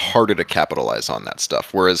it's harder to capitalize on that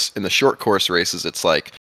stuff. Whereas in the short course races, it's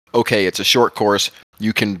like, okay, it's a short course.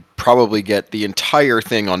 You can probably get the entire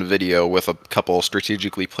thing on video with a couple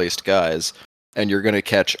strategically placed guys, and you're going to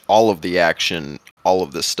catch all of the action, all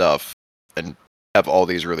of this stuff, and have all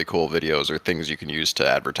these really cool videos or things you can use to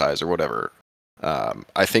advertise or whatever.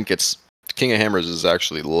 I think King of Hammers is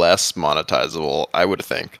actually less monetizable, I would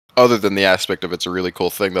think, other than the aspect of it's a really cool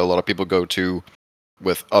thing that a lot of people go to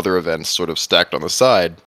with other events sort of stacked on the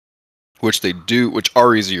side, which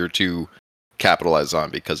are easier to capitalize on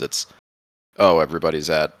because it's, everybody's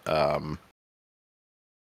at,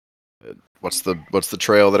 what's the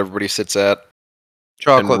trail that everybody sits at?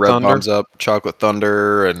 Chocolate and Red Thunder. Bombs up, Chocolate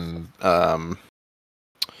Thunder, and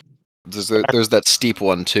there's that steep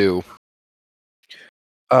one too.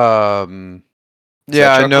 Yeah, I know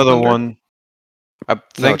Chocolate the Thunder? one. I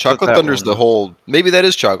think No, Chocolate that Thunder's one- the whole. Maybe that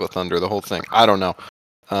is Chocolate Thunder, the whole thing. I don't know.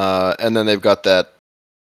 And then they've got that,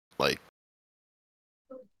 like,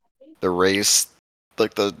 the race,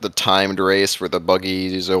 like the timed race where the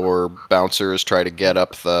buggies or bouncers try to get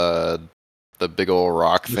up the big old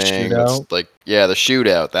rock The thing. That's shootout? like, yeah, the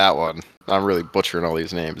shootout. That one. I'm really butchering all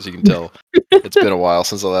these names. You can tell it's been a while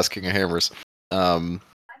since the last King of Hammers. Right,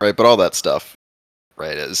 but all that stuff,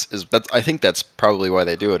 right, is that, I think that's probably why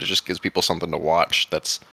they do it. It just gives people something to watch.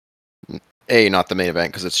 That's not the main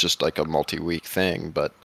event because it's just like a multi-week thing,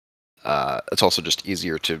 but it's also just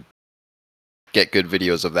easier to get good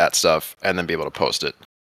videos of that stuff and then be able to post it.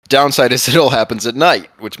 Downside is it all happens at night,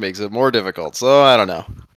 which makes it more difficult. So I don't know.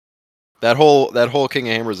 That whole King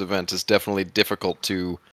of Hammers event is definitely difficult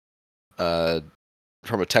to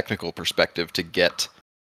from a technical perspective to get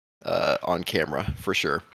on camera for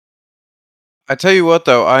sure. I tell you what,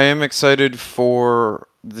 though, I am excited for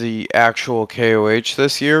the actual KOH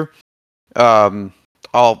this year.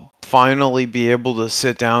 I'll finally be able to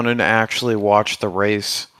sit down and actually watch the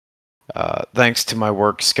race, thanks to my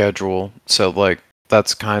work schedule. So, like,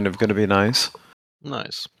 that's kind of going to be nice.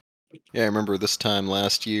 Nice. Yeah, I remember this time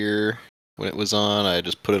last year when it was on, I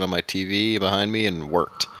just put it on my TV behind me and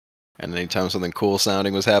worked. And anytime something cool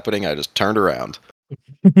sounding was happening, I just turned around.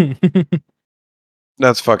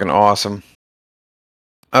 That's fucking awesome.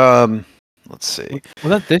 Let's see. Was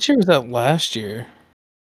that this year or was that last year,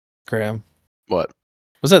 Graham? What?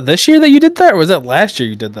 Was that this year that you did that, or was that last year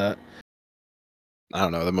you did that? I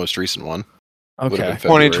don't know, the most recent one. Would have Okay. been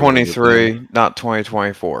February when it was 2023, not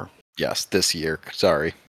 2024. Yes, this year.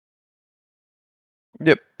 Sorry.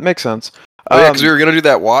 Yep, makes sense. Oh yeah, because we were gonna do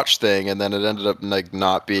that watch thing, and then it ended up like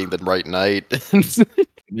not being the right night.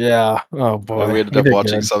 Yeah. Oh boy. We ended You up did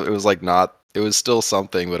watching good. some. It was like not. It was still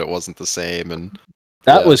something, but it wasn't the same. And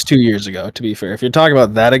That yeah. was 2 years ago. To be fair, if you're talking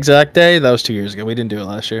about that exact day, that was 2 years ago. We didn't do it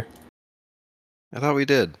last year. I thought we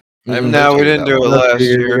did. I Mm-mm. haven't No, heard we you didn't that do it long. That's 2 last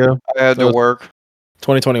years year. ago. I had to So- work.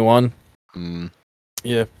 2021. Mm.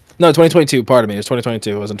 Yeah. No, 2022. Pardon me. It was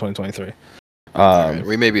 2022. It wasn't 2023. All right.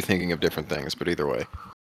 We may be thinking of different things, but either way.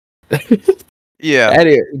 Yeah.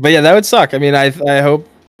 Anyway, but yeah, that would suck. I mean, I hope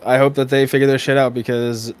that they figure their shit out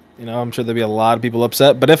because I'm sure there'll be a lot of people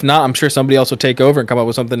upset. But if not, I'm sure somebody else will take over and come up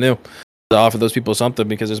with something new to offer those people something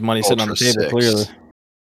because there's money sitting on the Ultra table. 6. Clearly,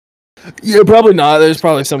 yeah, probably not. There's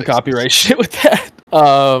probably some 6. copyright shit with that.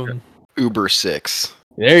 Uber 6.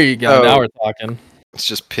 There you go. Oh. Now we're talking. It's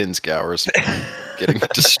just Pinsgowers getting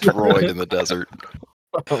destroyed in the desert.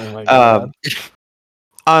 Oh my god.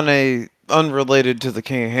 On a unrelated to the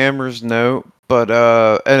King of Hammers note, but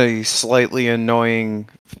a slightly annoying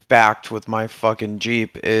fact with my fucking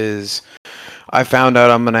Jeep is I found out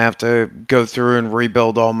I'm gonna have to go through and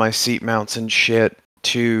rebuild all my seat mounts and shit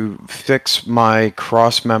to fix my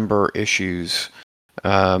cross member issues.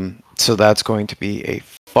 So that's going to be a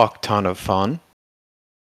fuck ton of fun.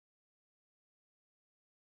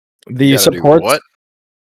 The You gotta do supports.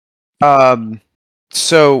 what?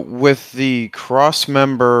 So with the cross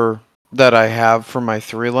member that I have for my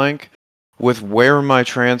 3-link, with where my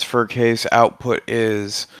transfer case output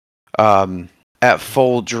is, at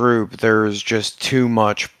full droop, there's just too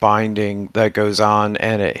much binding that goes on,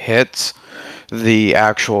 and it hits the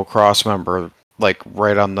actual cross member like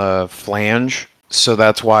right on the flange. So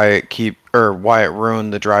that's why why it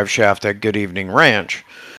ruined the drive shaft at Good Evening Ranch.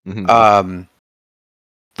 Mhm.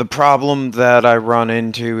 The problem that I run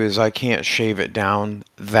into is I can't shave it down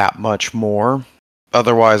that much more.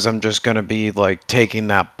 Otherwise, I'm just going to be like taking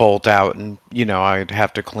that bolt out and, I'd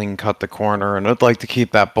have to clean cut the corner, and I'd like to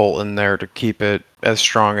keep that bolt in there to keep it as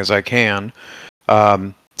strong as I can.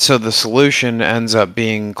 So the solution ends up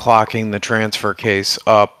being clocking the transfer case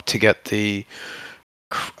up to get the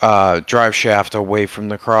drive shaft away from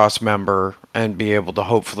the cross member and be able to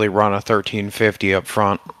hopefully run a 1350 up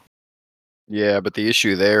front. Yeah, but the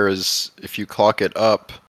issue there is if you clock it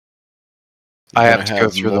up, I you're have gonna to go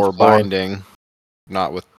through the more floor. binding,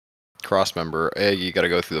 not with crossmember. You got to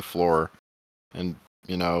go through the floor, and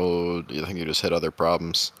I think you just hit other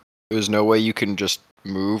problems. There's no way you can just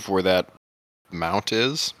move where that mount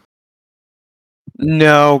is.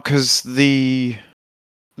 No, because the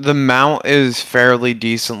mount is fairly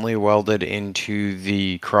decently welded into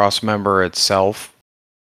the cross member itself,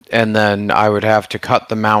 and then I would have to cut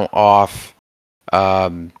the mount off,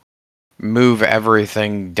 move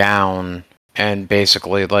everything down, and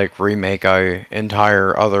basically like remake a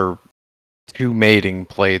entire other 2 mating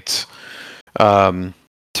plates to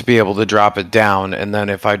be able to drop it down. And then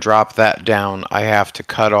if I drop that down, I have to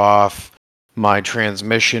cut off my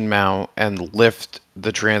transmission mount and lift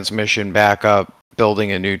the transmission back up,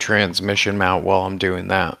 building a new transmission mount while I'm doing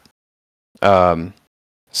that.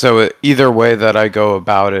 So either way that I go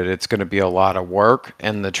about it, it's going to be a lot of work,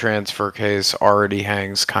 and the transfer case already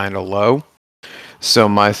hangs kind of low. So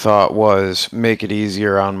my thought was make it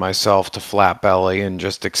easier on myself to flat belly and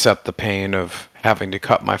just accept the pain of having to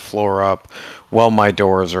cut my floor up while my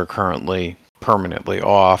doors are currently permanently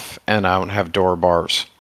off and I don't have door bars.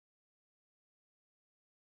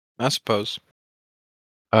 I suppose.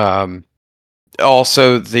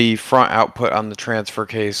 Also, the front output on the transfer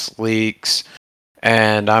case leaks,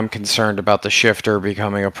 and I'm concerned about the shifter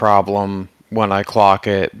becoming a problem when I clock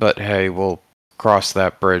it, but hey, we'll cross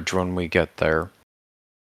that bridge when we get there.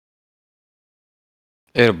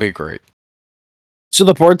 It'll be great. So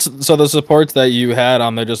the supports that you had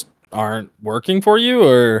on there just aren't working for you,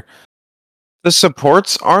 or The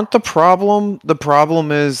supports aren't the problem. The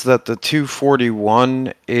problem is that the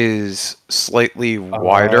 241 is slightly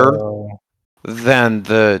wider than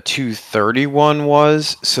the 231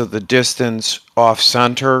 was, so the distance off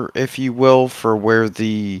center, if you will, for where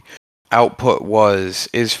the output was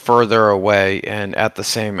is further away and at the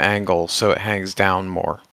same angle, so it hangs down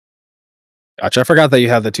more. Gotcha. I forgot that you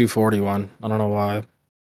had the 241. I don't know why.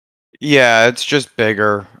 Yeah, it's just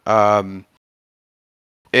bigger.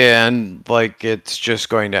 And like it's just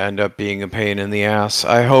going to end up being a pain in the ass.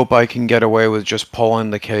 I hope I can get away with just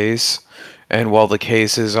pulling the case, and while the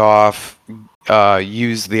case is off,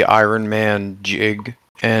 use the Iron Man jig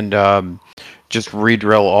and just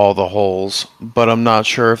re-drill all the holes. But I'm not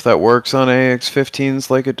sure if that works on AX-15s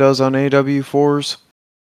like it does on AW4s.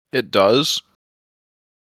 It does.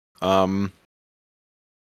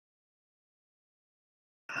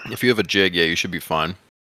 If you have a jig, yeah, you should be fine.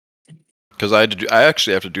 Because I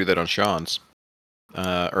actually have to do that on Shawn's,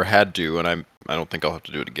 or had to, and I don't think I'll have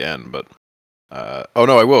to do it again. But oh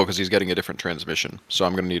no, I will, because he's getting a different transmission, so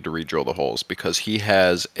I'm gonna need to re-drill the holes because he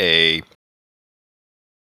has the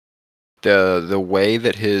way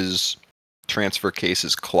that his transfer case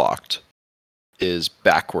is clocked is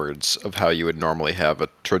backwards of how you would normally have a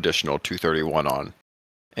traditional 231 on.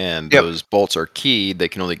 And Yep. those bolts are keyed. They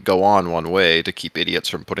can only go on one way to keep idiots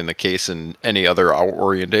from putting the case in any other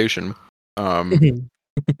orientation.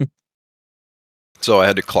 So I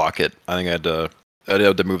had to clock it. I think I had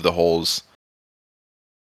to move the holes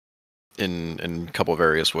in a couple of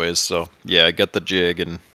various ways. So yeah, I got the jig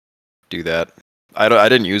and do that. I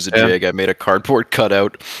didn't use the jig. I made a cardboard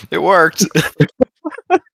cutout. It worked.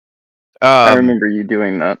 I remember you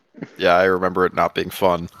doing that. Yeah, I remember it not being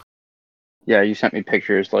fun. Yeah, you sent me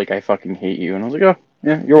pictures like I fucking hate you, and I was like, oh,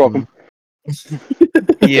 yeah, you're welcome.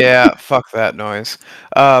 Yeah, fuck that noise.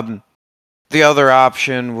 The other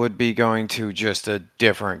option would be going to just a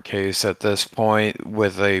different case at this point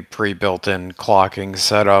with a pre-built-in clocking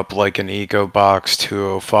setup like an EcoBox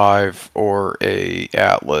 205 or a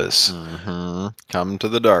Atlas. Mm-hmm. Come to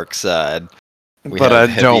the dark side. We But have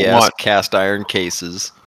I don't heavy-ass want cast iron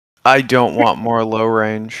cases. I don't want more low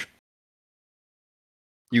range.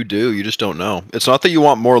 You do. You just don't know. It's not that you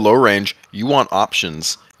want more low range. You want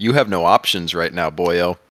options. You have no options right now,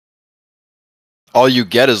 boyo. All you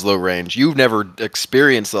get is low range. You've never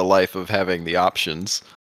experienced the life of having the options.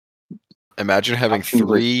 Imagine having Options are-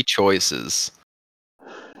 3 choices.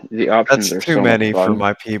 The options That's are too so many much for fun.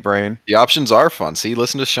 my pea brain. The options are fun. See,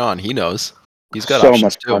 listen to Shawn. He knows. He's got So options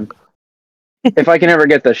much too. fun. If I can ever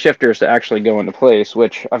get the shifters to actually go into place,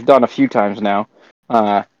 which I've done a few times now,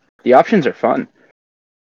 the options are fun.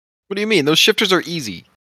 What do you mean? Those shifters are easy.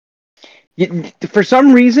 For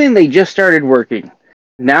some reason, they just started working.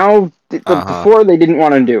 Now, before they didn't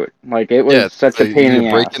want to do it. Like, it was such a pain in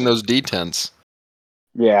the break ass. in those detents.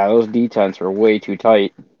 Yeah, those detents were way too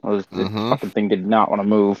tight. The Mhm. fucking thing did not want to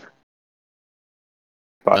move.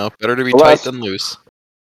 But No, better to be unless- tight than loose.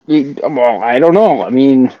 Well, I don't know. I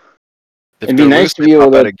mean, If it'd be they're nice loose, to they be able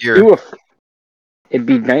pop out to of gear. do a. It'd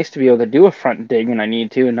be nice to be able to do a front dig when I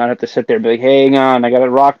need to, and not have to sit there and be like, "Hang on, I got to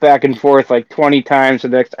rock back and forth like 20 times for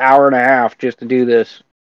the next hour and a half just to do this."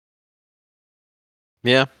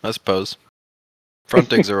 Yeah, I suppose. Front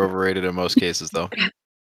digs are overrated in most cases, though.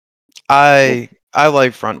 I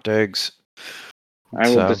like front digs. I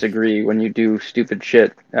will disagree when you do stupid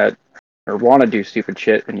shit or want to do stupid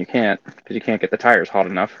shit and you can't because you can't get the tires hot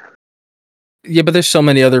enough. Yeah, but there's so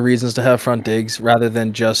many other reasons to have front digs rather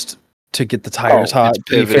than just to get the tires hot. It's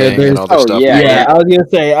pivoting and all the Oh, stuff. yeah, Yeah, I was gonna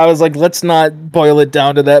say. I was like, let's not boil it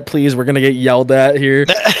down to that, please. We're gonna get yelled at here.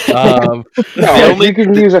 No, if you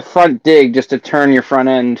can use a front dig just to turn your front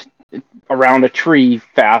end around a tree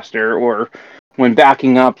faster, or when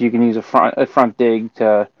backing up, you can use a front dig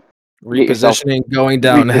to get yourself repositioning, going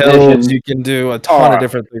down repositioned. hills. You can do a ton of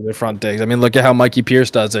different things with front digs. I mean, look at how Mikey Pierce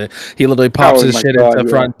does it. He literally pops his shit into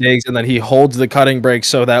front digs, and then he holds the cutting brake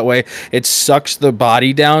so that way it sucks the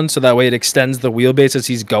body down, so that way it extends the wheelbase as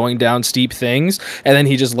he's going down steep things, and then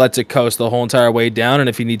he just lets it coast the whole entire way down. And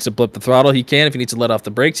if he needs to blip the throttle, he can. If he needs to let off the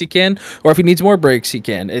brakes, he can. Or if he needs more brakes, he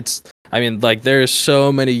can. I mean, like, there's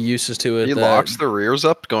so many uses to it. He locks the rears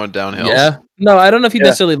up going downhill. Yeah. No, I don't know if he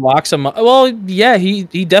necessarily locks them up. Well, yeah, he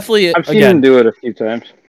definitely. I've seen him do it a few times.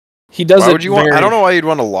 He does why would you want? I don't know why you'd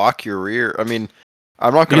want to lock your rear. I mean,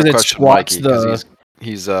 I'm not going to question Mikey because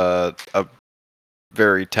he's a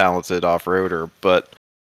very talented off-roader, but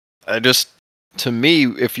to me,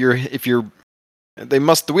 the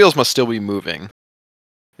wheels must still be moving.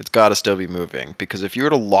 It's got to still be moving because if you were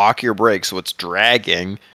to lock your brakes so it's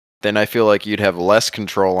dragging, then I feel like you'd have less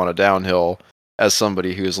control on a downhill as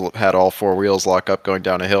somebody who's had all four wheels lock up going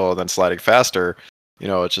down a hill and then sliding faster,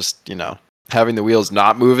 it's just, having the wheels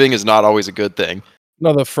not moving is not always a good thing.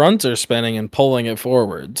 No, the fronts are spinning and pulling it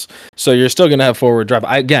forwards. So you're still going to have forward drive.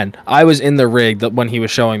 I was in the rig when he was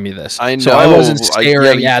showing me this. I know. So I wasn't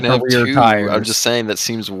staring at the rear tires. I'm just saying that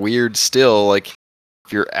seems weird still. Like,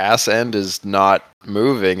 if your ass end is not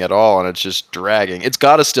moving at all and it's just dragging, it's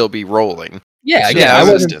got to still be rolling. Yeah, again, I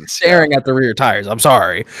wasn't staring at the rear tires. I'm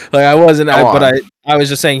sorry. Like, I wasn't, but I was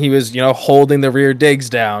just saying he was, holding the rear digs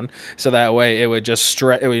down so that way it would just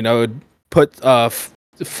stretch, it would put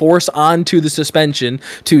force onto the suspension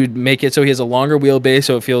to make it so he has a longer wheelbase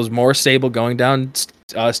so it feels more stable going down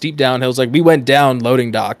steep downhills. Like, we went down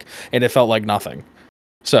loading dock and it felt like nothing.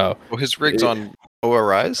 So his rig's on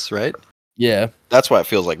ORIs, right? Yeah, that's why it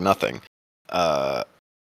feels like nothing. But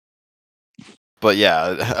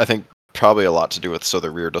yeah, I think probably a lot to do with so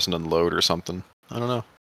the rear doesn't unload or something. I don't know.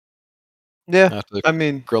 Yeah, I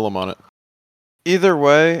mean, grill him on it. Either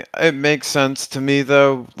way, it makes sense to me,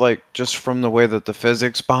 though, like, just from the way that the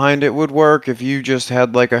physics behind it would work. If you just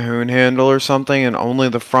had, like, a hoon handle or something and only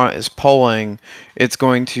the front is pulling, it's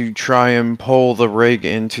going to try and pull the rig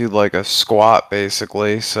into, like, a squat,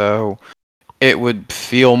 basically, so it would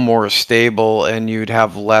feel more stable and you'd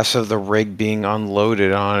have less of the rig being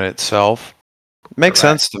unloaded on itself. Makes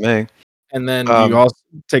sense to me. And then you also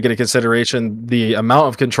take into consideration the amount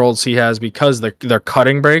of controls he has because they're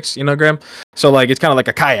cutting brakes, Graham. So like it's kind of like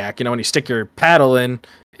a kayak, when you stick your paddle in,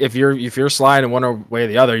 if you're sliding one way or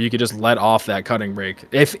the other, you could just let off that cutting brake.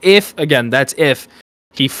 If again, that's if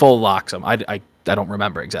he full locks them. I don't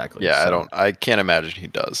remember exactly. Yeah, so. I can't imagine he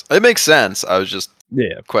does. It makes sense. I was just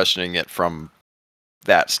questioning it from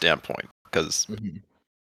that standpoint because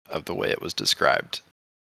of the way it was described.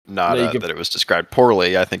 Not that it was described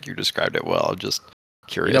poorly. I think you described it well. I'm just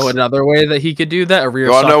curious. You know another way that he could do that? A rear.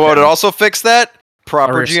 You want to know what would also fix that?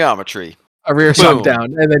 Proper geometry. A rear suck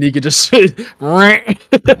down, and then you could just and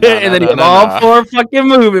then you have all four fucking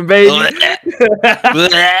moving, baby.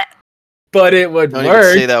 But it would Don't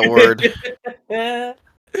work. Even say that word.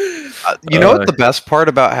 You know what the best part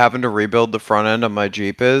about having to rebuild the front end of my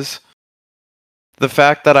Jeep is? The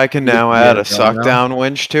fact that I can now add a suck down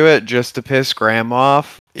winch to it just to piss Graham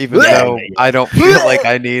off, even though I don't feel like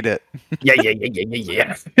I need it.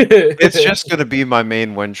 Yeah. It's just going to be my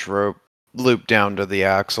main winch rope looped down to the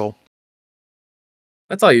axle.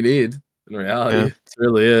 That's all you need in reality. Yeah. That's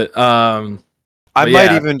really it. I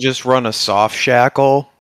might even just run a soft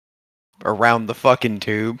shackle around the fucking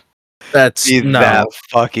tube. That's that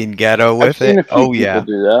fucking ghetto with it. Oh yeah,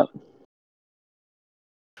 do that.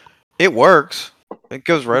 It works. It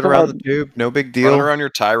goes right around the tube. No big deal. Run around your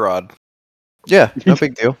tie rod. Yeah, no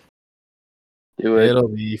big deal. Do it. It'll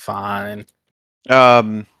be fine.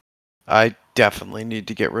 I definitely need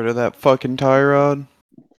to get rid of that fucking tie rod.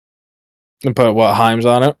 And put what, Heims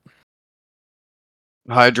on it?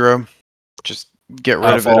 Hydro. Just get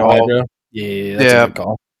rid of it all. Hydro? Yeah, that's a good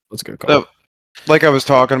call. That's a good call. Like I was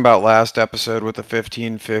talking about last episode with the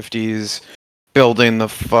 1550s, building the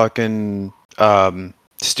fucking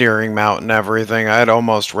steering mount and everything, I'd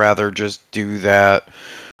almost rather just do that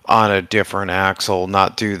on a different axle,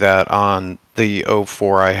 not do that on the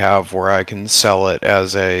 04 I have where I can sell it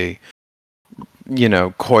as a,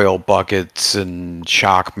 coil buckets and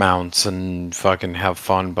shock mounts and fucking have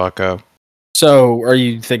fun, bucko. So, are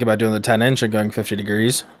you thinking about doing the 10-inch and going 50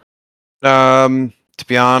 degrees? To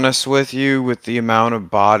be honest with you, with the amount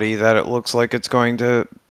of body that it looks like it's going to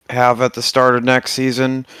have at the start of next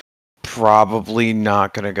season, probably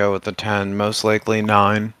not going to go with the 10, most likely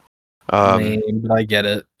 9. But I get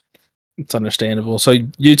it. It's understandable. So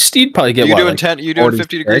you'd probably get doing 10? You doing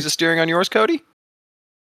 50 degrees of steering on yours, Cody?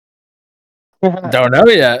 Don't know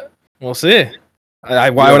yet. We'll see.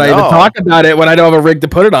 Why would I even talk about it when I don't have a rig to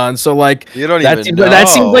put it on? So you don't even know. That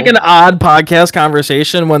seems like an odd podcast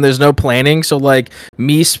conversation when there's no planning. So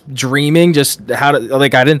me dreaming just how to I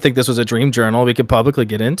didn't think this was a dream journal. We could publicly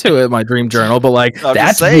get into it, my dream journal, but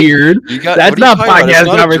that's weird. That's not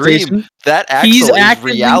podcast conversation. That axle is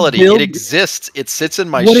reality. It exists. It sits in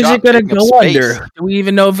my shop. What is it going to go under? Do we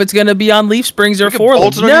even know if it's going to be on leaf springs or four?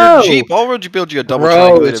 No. Your Jeep. Why would you build you a double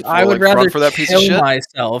triangulated I would rather for that piece of shit?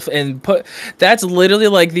 Myself and put. That's literally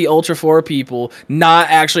like the Ultra 4 people not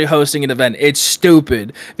actually hosting an event. It's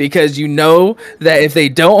stupid because you know that if they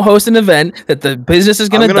don't host an event, that the business is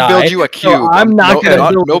going to die. I'm going to build you a cube. So I'm not going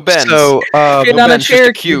to build no bends. So get on a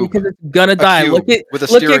chair cube because it's going to die. Look at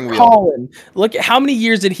Colin. Look at how many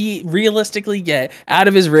years did he realistically get out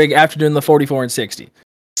of his rig after doing the 44 and 60?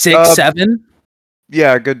 6, 7?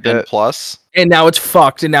 Yeah, a good bit. And plus. And now it's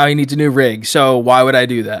fucked, and now he needs a new rig. So why would I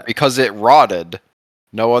do that? Because it rotted.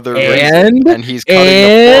 No other reason. And he's cutting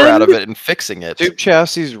the floor out of it and fixing it. Tube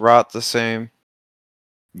chassis rot the same.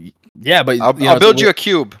 Yeah, but I'll build you a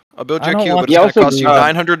cube. I'll build you a cube. It's going to cost you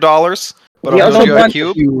 $900, but I'll build you a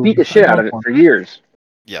cube. Beat the shit out of it for years.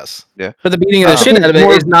 Yes. Yeah. But the beating of the shit out of it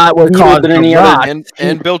is not what caused the rot.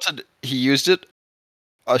 And built it. He used it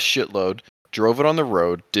a shitload. Drove it on the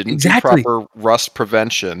road. Didn't do Exactly. proper rust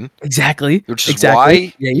prevention. Exactly. Which is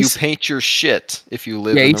why you paint your shit if you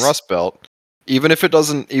live in the Rust Belt. Even if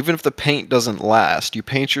the paint doesn't last, you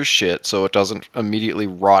paint your shit so it doesn't immediately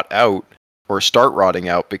rot out or start rotting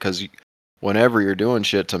out, because whenever you're doing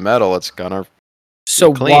shit to metal, it's gonna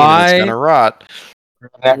so clean and it's gonna rot.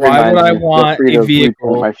 Why would I want a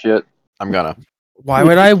vehicle? My shit. I'm gonna. Why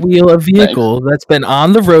would I wheel a vehicle that's been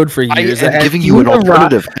on the road for years? I am giving you an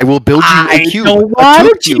alternative. I will build you a cube. I don't want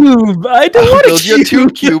a tube. I don't want to build you a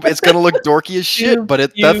tube cube. It's gonna look dorky as shit, but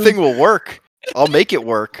that thing will work. I'll make it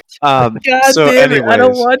work. God damn it, I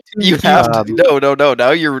don't want to. You have to. No.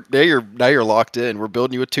 Now you're locked in. We're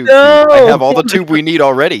building you a tube cube. I have all the tube we need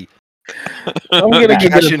already. I'm gonna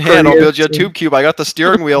give cash in hand. I'll build you a tube cube. I got the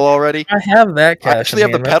steering wheel already. I have that cash. I actually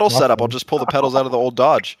have the pedal set up. I'll just pull the pedals out of the old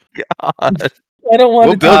Dodge. God. I don't want.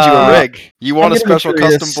 We'll build you a rig. You want a special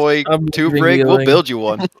custom boy tube rig? We'll build you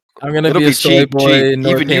one. I'm gonna It'll be be a soy boy. cheap.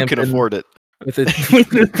 Even you can afford it. With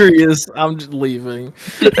the Prius, I'm just leaving.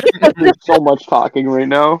 There's so much talking right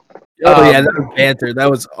now. Oh yeah, that was banter.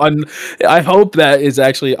 That was I hope that is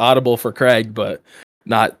actually audible for Craig, but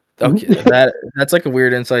not. Okay, that's like a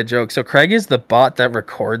weird inside joke. So Craig is the bot that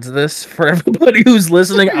records this for everybody who's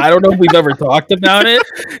listening. I don't know if we've ever talked about it.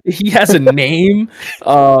 He has a name.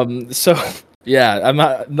 So yeah, I'm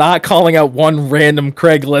not calling out one random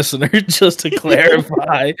Craig listener, just to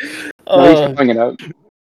clarify. He's throwing it out.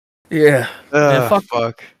 Yeah. Man,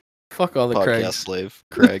 fuck all the podcast Craigs. slave,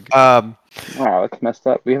 Craig. Wow, that's messed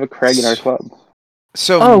up. We have a Craig in our club.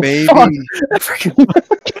 So maybe.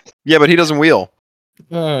 Yeah, but he doesn't wheel.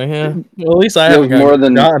 Oh yeah. Well, at least I haven't more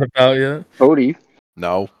than forgotten about yet. Cody.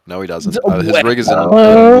 No, he doesn't. His rig is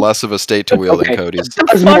in less of a state to wheel than Cody's.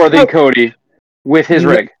 Does more than Cody with his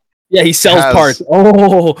rig. Yeah, he sells parts.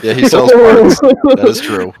 Oh, yeah, he sells parts. That is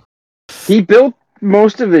true. He built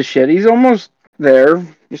most of his shit. He's almost there.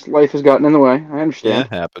 Just life has gotten in the way. I understand.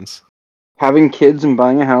 Yeah, it happens. Having kids and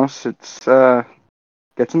buying a house, it's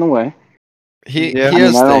gets in the way. He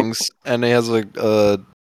has things, and he has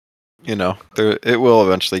it will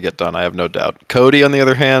eventually get done. I have no doubt. Cody, on the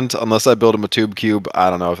other hand, unless I build him a tube cube, I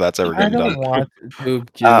don't know if that's ever getting done. I don't want a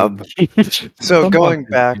tube cube. So going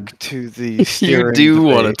back to the steering, you do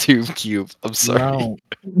want a tube cube. I'm sorry. No.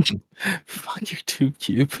 Fuck your tube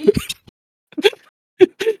cube.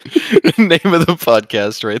 Name of the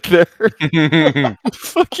podcast right there.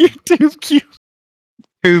 Fuck your tube cube.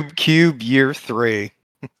 Tube cube year 3.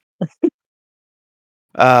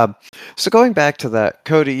 So going back to that,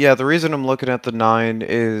 Cody, yeah, the reason I'm looking at the 9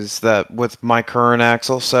 is that with my current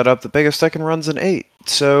axle setup, the biggest I can run's an 8.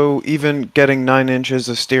 So even getting 9 inches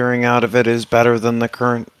of steering out of it is better than the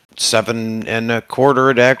current 7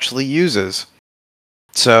 1/4 it actually uses.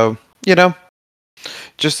 So,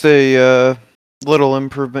 just a little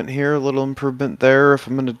improvement here, a little improvement there. If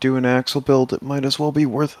I'm going to do an axle build, it might as well be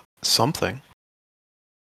worth something.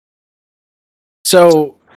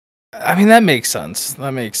 So, I mean, that makes sense.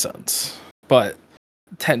 But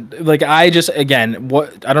I don't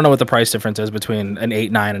know what the price difference is between an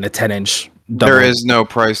 8.9 and a 10-inch. There is no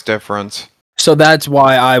price difference. So that's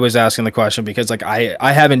why I was asking the question, because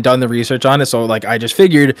I haven't done the research on it. So I just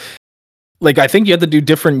figured, I think you have to do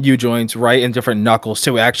different U-joints, right, and different knuckles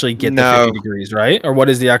to actually get the 50 degrees, right? Or what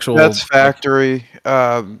is the actual? That's factory.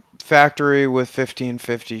 Factory with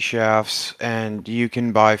 1550 shafts, and you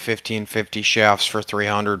can buy 1550 shafts for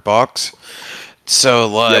 $300. So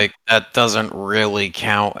that doesn't really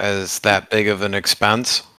count as that big of an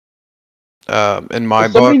expense. In my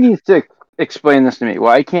book. Somebody needs to explain this to me.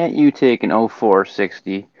 Why can't you take an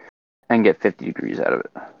 0460 and get 50 degrees out of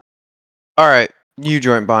it? All right.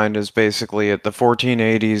 U-joint bind is basically it. The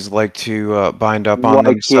 1480s like to bind up on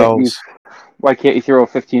themselves. Why can't you throw a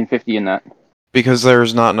 1550 in that? Because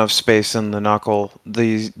there's not enough space in the knuckle.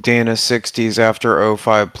 The Dana 60s after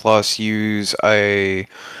 05 Plus use I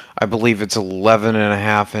believe it's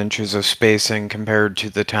 11.5 inches of spacing compared to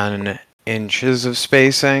the 10 inches of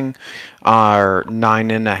spacing, are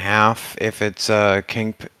 9.5 if it's a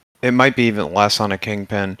king. It might be even less on a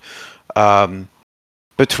kingpin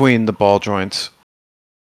between the ball joints.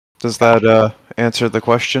 Does that answer the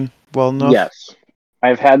question well enough? Yes.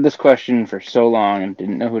 I've had this question for so long and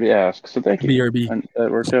didn't know who to ask, so thank you. BRB. And that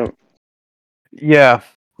worked out. Yeah.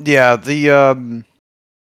 The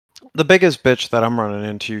The biggest bitch that I'm running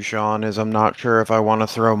into, Sean, is I'm not sure if I want to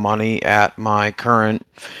throw money at my current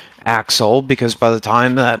axle, because by the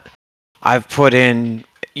time that I've put in,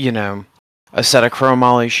 a set of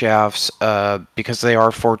chromoly shafts, because they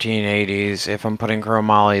are 1480s, if I'm putting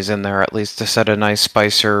chromolys in there, at least a set of nice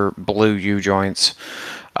Spicer blue U-joints,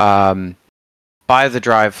 buy the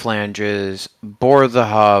drive flanges, bore the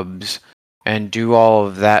hubs, and do all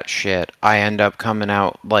of that shit, I end up coming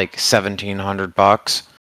out like $1,700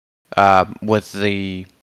 with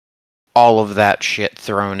all of that shit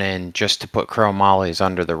thrown in just to put chromolys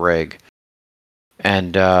under the rig.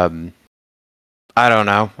 And I don't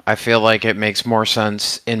know. I feel like it makes more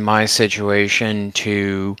sense in my situation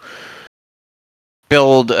to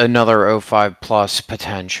build another 05 Plus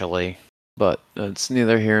potentially. But it's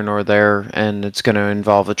neither here nor there, and it's going to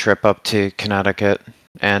involve a trip up to Connecticut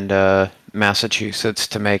and Massachusetts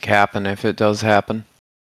to make happen if it does happen.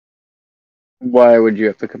 Why would you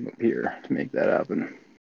have to come up here to make that happen?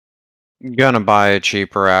 Gonna buy a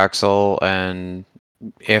cheaper axle, and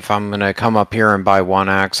if I'm gonna come up here and buy one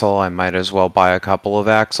axle, I might as well buy a couple of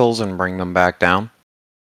axles and bring them back down.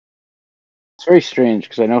 It's very strange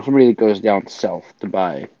because I know somebody that goes down south to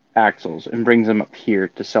buy axles and brings them up here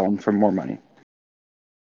to sell them for more money.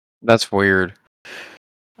 That's weird.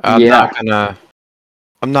 Yeah.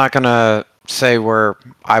 I'm not gonna say where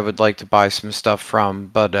I would like to buy some stuff from,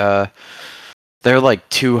 but they're like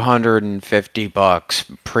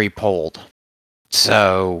 $250 pre-pulled.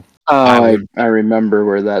 So I remember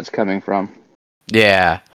where that's coming from.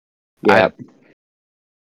 yeah. Yeah.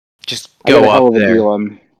 Just I got go a hell up of a there. deal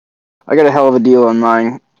I got a hell of a deal on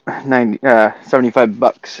mine.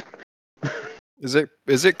 $75.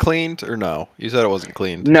 Is it cleaned or no? You said it wasn't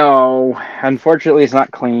cleaned. No, unfortunately, it's not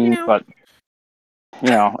clean, but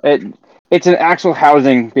it's an axle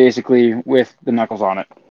housing basically with the knuckles on it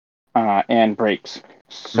and brakes.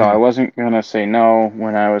 So I wasn't gonna say no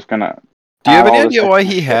when I was gonna. Do you have any all this idea why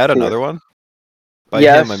extra he shit had to it. another one? By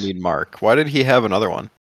Yes. him, I mean Mark. Why did he have another one?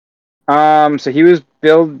 So he was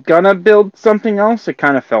gonna build something else. It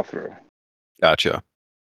kind of fell through. Gotcha.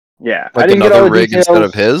 Yeah, I Like didn't get all another the rig details. instead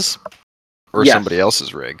of his? Or Yes. somebody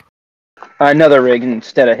else's rig? Another rig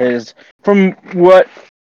instead of his. From what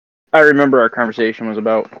I remember, our conversation was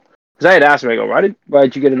about. Because I had asked him, I go, why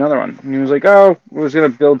did you get another one? And he was like, oh, I was gonna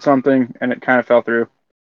build something, and it kind of fell through.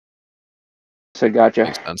 I said, gotcha.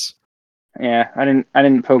 Makes sense. Yeah, I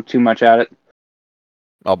didn't poke too much at it.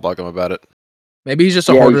 I'll bug him about it. Maybe he's just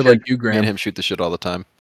a Yeah, you hoarder should. like you, Me and Graham. him shoot the shit all the time.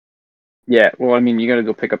 Yeah, well, I mean, you gotta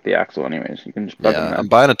go pick up the axle anyways. You can just bug him Yeah, then. I'm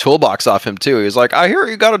buying a toolbox off him too. He was like, I hear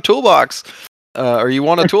you got a toolbox. Or you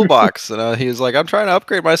want a toolbox? And he was like, I'm trying to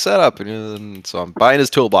upgrade my setup. And so I'm buying his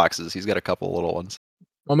toolboxes. He's got a couple little ones.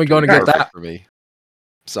 When we going to get Perfect that? for me.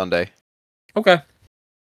 Sunday. Okay.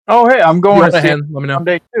 Oh, hey, I'm going to see hand, let me know.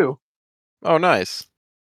 Sunday too. Oh, nice.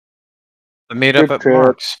 The meetup Group at trip.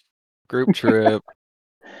 Mark's. Group trip.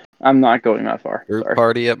 I'm not going that far. Group Sorry.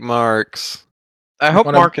 party at Mark's. I hope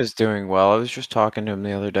Wanna- Mark is doing well. I was just talking to him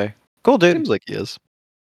the other day. Cool dude. Seems like he is.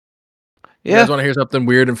 You Yeah, guys want to hear something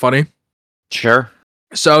weird and funny? sure.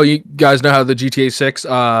 So you guys know how the GTA 6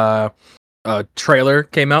 trailer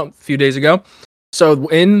came out a few days ago. So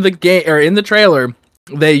in the game or in the trailer,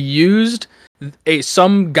 they used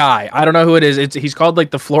some guy. I don't know who it is. He's called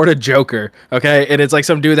like the Florida Joker. Okay, and it's like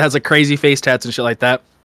some dude that has like crazy face tats and shit like that.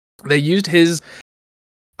 They used his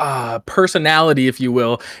personality, if you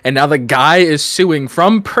will, and now the guy is suing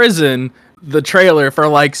from prison the trailer for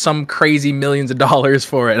like some crazy millions of dollars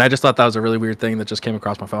for it. And I just thought that was a really weird thing that just came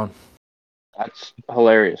across my phone. That's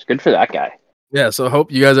hilarious. Good for that guy. Yeah, so I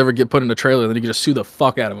hope you guys ever get put in a trailer, then you can just sue the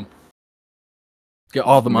fuck out of him. Get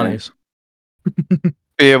all the Man. monies.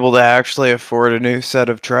 Be able to actually afford a new set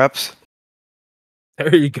of traps.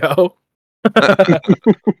 There you go.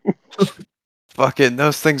 Fucking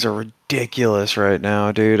those things are ridiculous right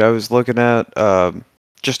now, dude. I was looking at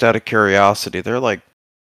just out of curiosity. They're like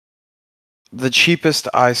the cheapest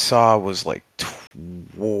I saw was like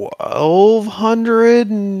 1,200,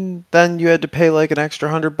 and then you had to pay like an extra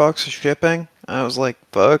 $100 of shipping. I was like,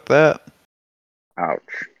 fuck that. Ouch.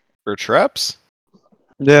 For traps?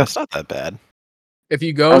 Yeah. That's not that bad. If you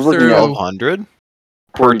I go was looking through, at 1,200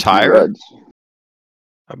 per 42 tire? Reds.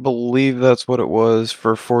 I believe that's what it was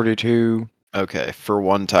for 42. Okay, for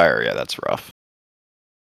one tire, yeah, that's rough.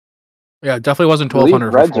 yeah, it definitely wasn't I believe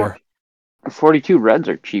 1,200 Reds before. 42 Reds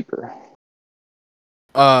are cheaper.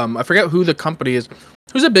 I forget who the company is.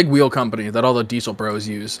 Who's a big wheel company that all the diesel bros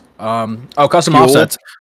use? Custom Fuel? offsets.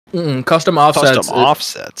 Custom offsets. Custom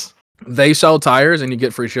offsets. They sell tires and you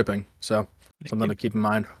get free shipping. So something to keep in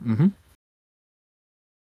mind. Mm-hmm.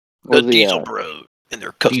 What was Diesel bro and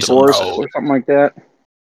their custom Force offset. or something like that?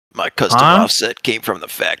 My custom Huh? offset came from the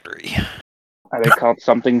factory. Are they called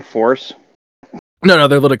something Force? No,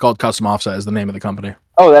 they're literally called Custom Offset is the name of the company.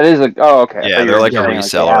 Oh, that is a. Oh, okay. I Yeah, thought you they're were like just a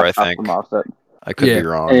saying, they reseller, have I custom think. offset. I could be Yeah.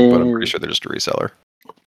 wrong, but I'm pretty sure they're just a reseller.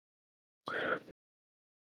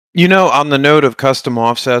 You know, on the note of custom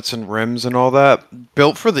offsets and rims and all that,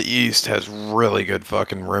 Built for the East has really good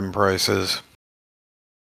fucking rim prices.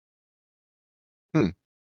 Do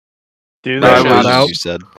Free they? I shout was- out. You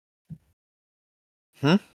said.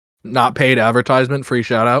 Not paid advertisement. Free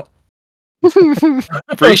shout out.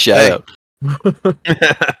 Free shout out.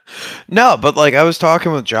 No, but like I was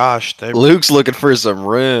talking with Josh. They, Luke's looking for some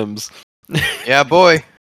rims. yeah, boy.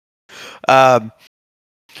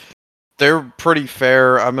 They're pretty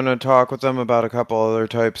fair. I'm gonna talk with them about a couple other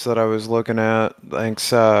types that I was looking at.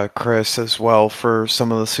 Thanks, Chris, as well for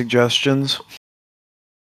some of the suggestions.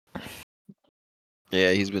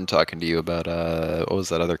 Yeah, he's been talking to you about what was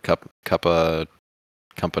that other cup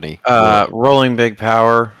company? Rolling Big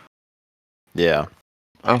Power. Yeah.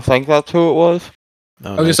 I think that's who it was. Oh, I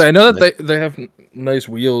was gonna nice. say I know that they have nice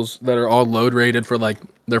wheels that are all load rated for like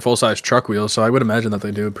their full size truck wheels, so I would imagine that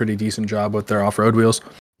they do a pretty decent job with their off road wheels.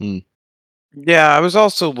 Yeah, I was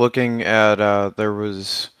also looking at there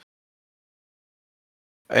was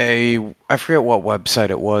I forget what website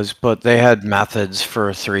it was, but they had methods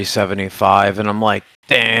for 375 and I'm like,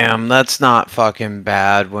 "Damn, that's not fucking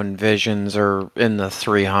bad when Visions are in the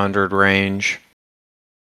 300 range."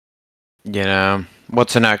 You know,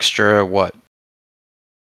 what's an extra what?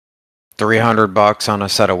 $300 on a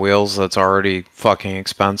set of wheels that's already fucking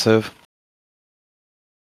expensive.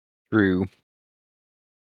 True.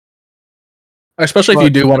 Especially if you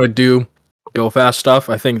do want to do go fast stuff,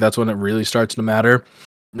 I think that's when it really starts to matter.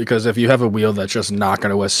 Because if you have a wheel that's just not going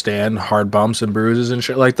to withstand hard bumps and bruises and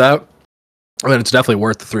shit like that, then it's definitely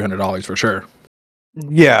worth the $300 for sure.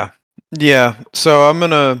 Yeah. Yeah. So I'm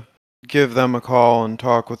going to give them a call and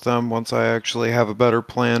talk with them once I actually have a better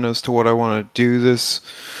plan as to what I want to do this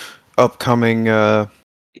upcoming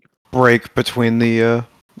break between the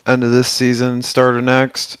end of this season and start of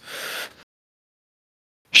next.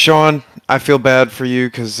 Shawn, I feel bad for you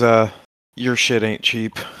because your shit ain't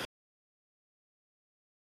cheap.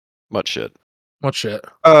 What shit? What shit?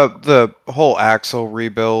 The whole axle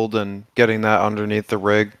rebuild and getting that underneath the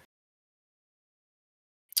rig.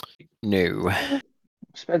 No.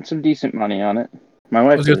 Spent some decent money on it. My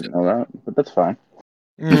wife was just- doesn't know that, but that's fine.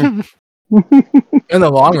 Mm. In the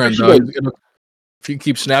long run, She though, does. if you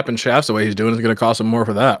keep snapping shafts the way he's doing, it's going to cost him more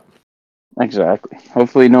for that. Exactly.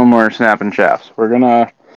 Hopefully, no more snapping shafts. We're gonna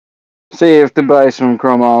save to buy some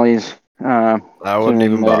chromollies. I wouldn't Sooner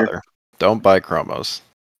even than later. bother. Don't buy chromos.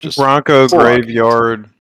 Just Bronco Fuck. Graveyard.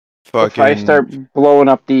 If I Fucking. start blowing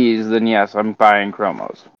up these, then yes, I'm buying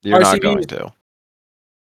chromos. you're not RCVs. going to.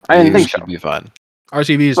 I didn't You think should so. be fine.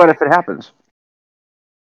 RCVs. But if it happens,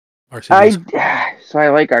 RCVs. I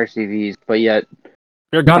like RCVs, but yet If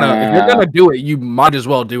you're gonna do it, you might as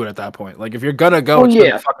well do it at that point. Like if you're gonna go Well, and spend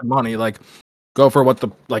yeah. the fucking money, like go for what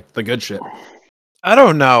the good shit. I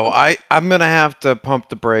don't know. I'm gonna have to pump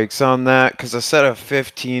the brakes on that because a set of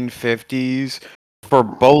 1550s for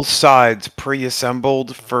both sides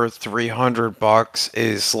pre-assembled for $300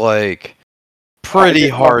 is like pretty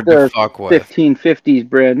hard to fuck with. 1550s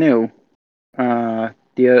brand new. What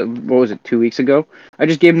was it? 2 weeks ago. I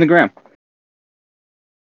just gave him the gram.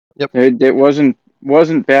 Yep. It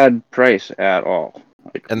wasn't bad price at all.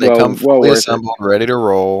 Like, And they come fully worth it. assembled, ready to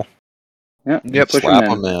roll. Yep. Push Slap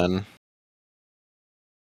them them in.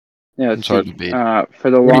 Yeah, It's let's hard see. to beat. For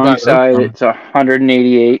the Where do you buy long those side, from? it's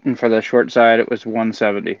 188, and for the short side, it was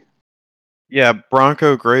 170. Yeah,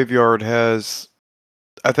 Bronco Graveyard has,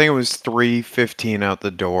 I think it was $315 out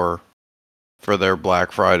the door for their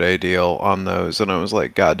Black Friday deal on those, and I was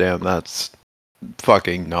like, God damn, that's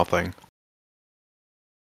fucking nothing.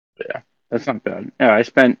 That's not bad. Yeah, I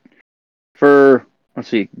spent for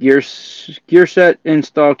gear set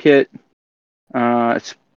install kit,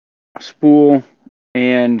 spool,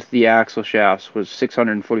 and the axle shafts was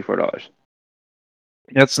 $644.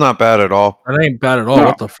 That's not bad at all. That ain't bad at all. No.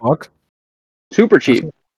 What the fuck? Super cheap.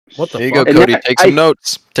 What the There you fuck? go, And Cody. then Take some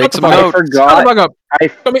notes. Take the some fuck I up. notes. Shut the forgot. fuck up.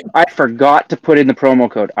 I mean- I forgot to put in the promo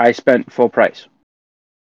code. I spent full price.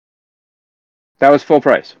 That was full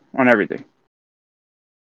price on everything.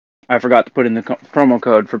 I forgot to put in the promo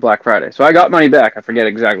code for Black Friday, so I got money back. I forget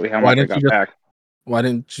exactly how Why much I didn't got you just- back. Why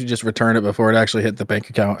didn't you just return it before it actually hit the bank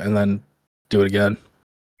account and then do it again?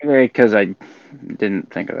 Because I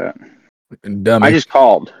didn't think of that. Dummy. I just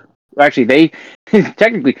called. Actually, they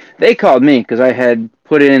technically they called me because I had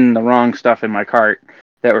put in the wrong stuff in my cart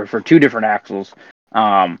that were for two different axles.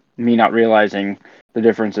 Me not realizing the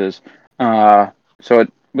differences. So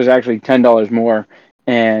was actually $10 more.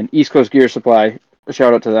 And East Coast Gear Supply,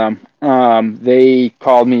 shout out to them. They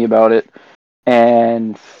called me about it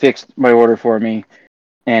and fixed my order for me.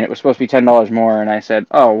 And it was supposed to be $10 more. And I said,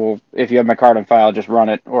 oh, well, if you have my card on file, just run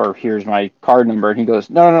it. Or here's my card number. And he goes,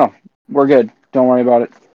 no, we're good. Don't worry about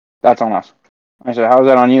it. That's on us. I said, how's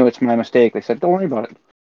that on you? It's my mistake. They said, don't worry about it.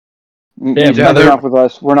 You spent enough with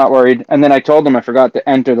us. We're not worried. And then I told him I forgot to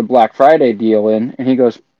enter the Black Friday deal in. And he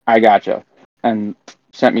goes, I gotcha. And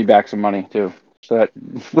sent me back some money, too. So that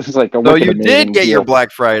was like a So wicked you amazing did get deal. your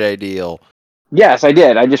Black Friday deal. Yes, I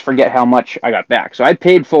did. I just forget how much I got back. So I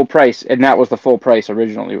paid full price, and that was the full price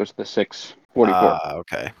originally, was the $644.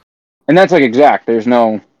 Okay. And that's like exact. There's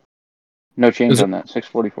no change on that.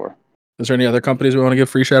 $644. Is there any other companies we want to give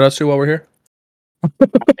free shout outs to while we're here? I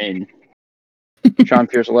mean, Shawn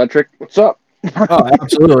Pierce Electric. What's up? Oh,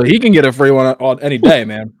 absolutely. He can get a free one on any day,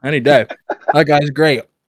 man. Any day. That guy's great.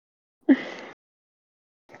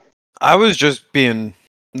 I was just being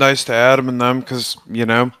nice to Adam and them because,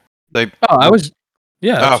 they. Oh, I was.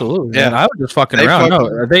 Yeah, absolutely. yeah. Man. I was just fucking They around. fucking-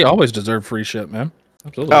 No, they always deserve free shit, man.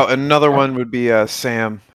 Absolutely. Oh, another one would be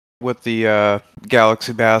Sam with the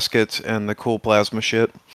Galaxy baskets and the cool plasma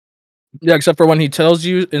shit. Yeah, except for when he tells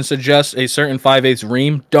you and suggests a certain 5/8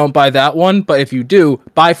 ream, don't buy that one. But if you do,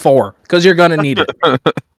 buy 4 because you're gonna need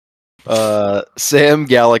it. Sam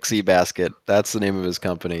Galaxy Basket. That's the name of his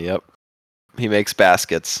company. Yep. He makes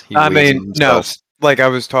baskets. He weaves them no, himself. like I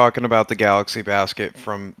was talking about the Galaxy basket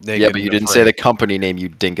from Naked Yeah, but you and didn't Afraid. say the company name, you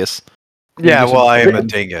dingus. Yeah, Dingus well, I am a and-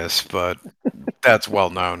 dingus, but that's well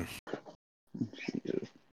known.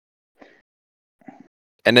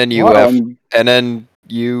 And then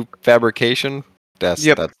you Fabrication. That's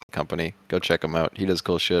Yep. the company. Go check him out. He does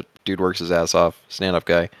cool shit. Dude works his ass off. Stand up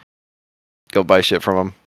guy. Go buy shit from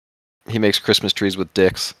him. He makes Christmas trees with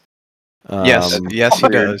dicks. Yes, he weird.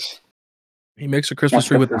 does. He makes a Christmas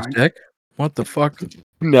tree with his dick. What the fuck?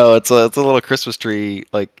 No, it's a little Christmas tree,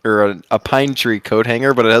 or a pine tree coat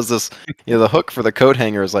hanger, but it has this, the hook for the coat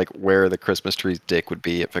hanger is like where the Christmas tree's dick would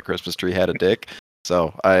be if a Christmas tree had a dick.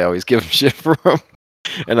 So I always give him shit for him.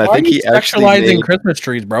 And I Why think are you he actually sexualizing made, Christmas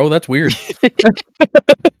trees, bro. That's weird.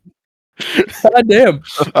 God damn.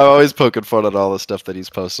 I'm always poking fun at all the stuff that he's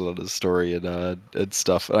posted on his story and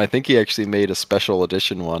stuff. And I think he actually made a special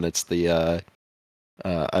edition one. It's the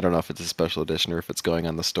I don't know if it's a special edition or if it's going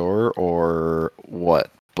on the store or what,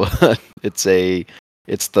 but it's the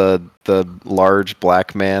large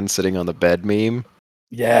black man sitting on the bed meme.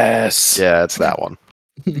 Yes. Yeah, it's that one.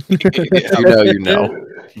 Yeah. You know.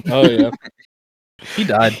 Oh yeah. He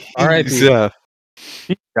died. All right. Yeah.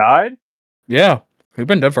 He died? Yeah. He's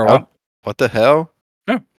been dead for a while. What the hell?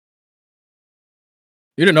 You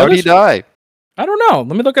didn't know How'd he this? die? I don't know.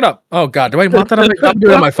 Let me look it up. Oh God, do I want that on my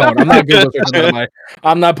computer? On my phone? I'm not Google searching that on my.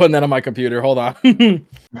 I'm not putting that on my computer. Hold on. You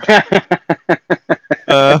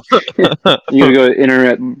go to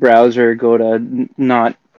internet browser, go to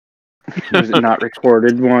not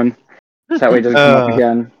recorded one. So that way it doesn't come up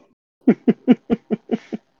again.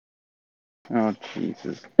 Oh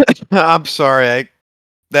Jesus! I'm sorry.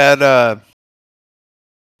 That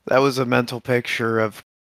was a mental picture of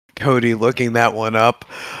Cody looking that one up,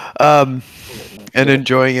 and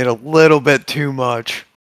enjoying it a little bit too much.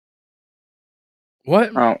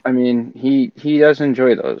 What? Oh, I mean, he does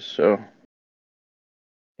enjoy those. So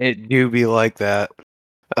It do be like that.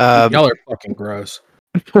 Y'all are fucking gross.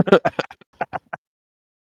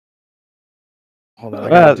 Hold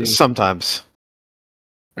on. Sometimes.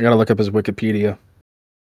 I gotta look up his Wikipedia.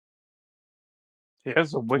 He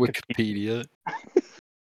has a Wikipedia.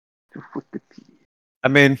 I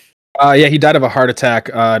mean, Yeah, he died of a heart attack.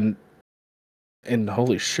 And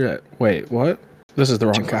holy shit! Wait, what? This is the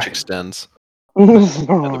wrong Too much guy. extends.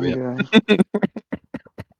 yeah.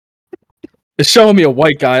 It's showing me a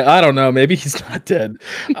white guy. I don't know. Maybe he's not dead.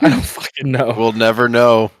 I don't fucking know. We'll never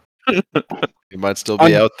know. He might still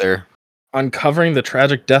be out there. Uncovering the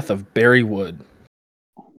tragic death of Barry Wood.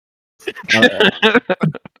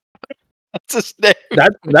 That's his name.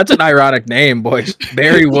 That's an ironic name, boys.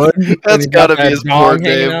 Barry Wood. That's gotta be his dong porn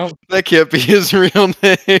hanging name. out. That can't be his real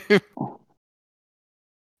name.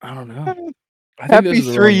 I don't know. I think this happy is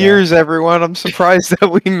the 3 wrong guy. years, everyone. I'm surprised that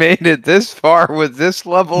we made it this far with this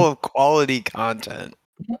level of quality content.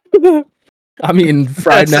 I mean,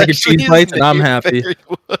 fried That's mac and actually cheese his bites, and I'm name, happy. Barry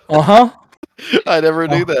Wood. Uh-huh. I never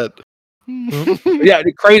knew that. Yeah,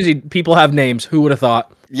 crazy people have names. Who would have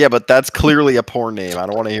thought? Yeah, but that's clearly a porn name. I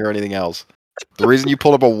don't want to hear anything else. The reason you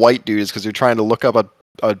pulled up a white dude is because you're trying to look up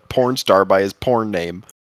a porn star by his porn name.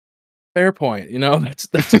 Fair point. You know,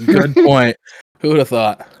 that's a good point. Who would have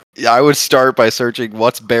thought? Yeah, I would start by searching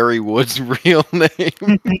what's Barry Wood's real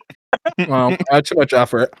name. Well, that's too much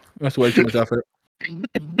effort. That's way too much effort.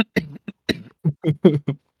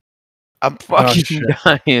 I'm Oh, fucking shit.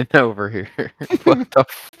 dying over here. What the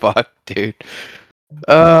fuck, dude?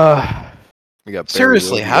 We got Barry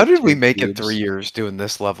Seriously, Wood, we how got did we make it CubeTubes. 3 years doing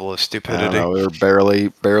this level of I don't stupidity? know. We were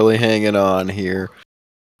barely hanging on here.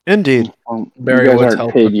 Indeed. Well, Barry you guys Woods aren't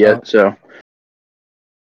helped paid us yet, out. so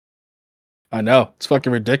I know. It's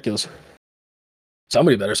fucking ridiculous.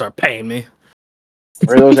 Somebody better start paying me.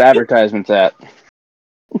 where are those advertisements at?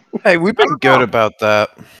 Hey, we've been good about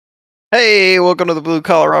that. Hey, welcome to the Blue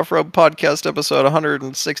Collar Off-Road Podcast, episode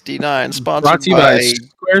 169, Brought sponsored to you by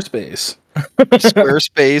Squarespace.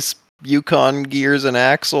 Squarespace, Yukon Gears and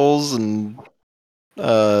Axles, and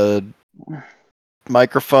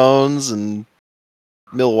microphones, and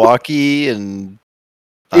Milwaukee, and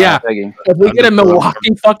Yeah. Begging. If we get a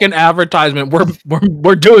Milwaukee fucking advertisement,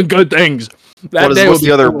 we're doing good things. That day what's will the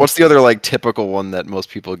be other cool. what's the other like typical one that most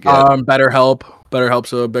people get? BetterHelp.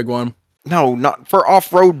 BetterHelp's a big one. No, not for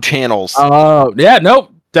off-road channels. Oh, yeah,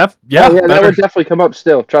 nope. Yeah, that would definitely come up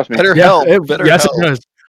still. Trust me. Better Yeah, help. it- Better yes, help.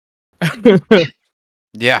 it does.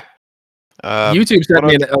 Yeah. YouTube sent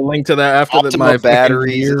me a link to that after Ultima my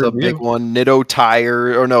batteries is a review. big one. Nitto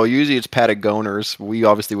tire, or no, usually it's Patagoners. We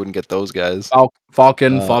obviously wouldn't get those guys.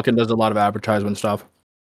 Falcon. Uh, Falcon does a lot of advertisement stuff.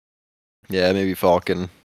 Yeah, maybe Falcon.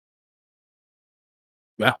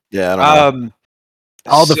 Yeah. Yeah, I don't know.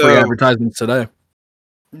 All the free so- advertisements today.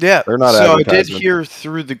 Yeah, They're not so I did advertisement. hear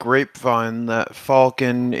through the grapevine that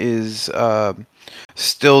Falcon is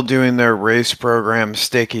still doing their race program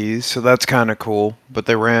stickies, so that's kind of cool. But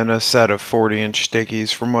they ran a set of 40-inch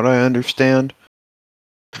stickies, from what I understand.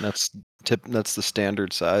 That's the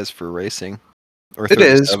standard size for racing. Or It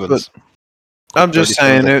is, 37s. but I'm just 37s,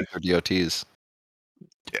 saying I it. think, are DOTs.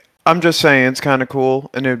 I'm just saying it's kind of cool,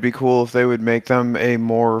 and it'd be cool if they would make them a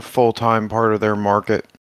more full-time part of their market.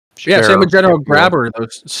 Yeah, share, same with General if you will. Grabber,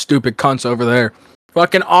 those stupid cunts over there.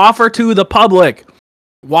 Fucking offer to the public.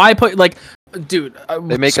 Why put dude?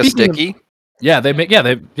 They make a speaking of- sticky? Yeah, they make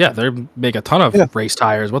they make a ton of Yeah. race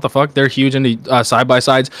tires. What the fuck? They're huge into side by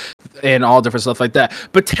sides and all different stuff like that.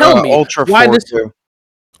 But tell me Ultra why 4 this? too.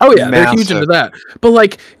 Oh yeah, they're huge Massive. into that.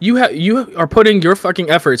 But you are putting your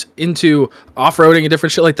fucking efforts into off-roading and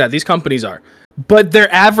different shit like that. These companies are, but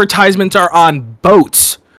their advertisements are on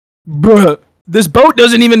boats, bruh. This boat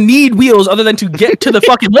doesn't even need wheels other than to get to the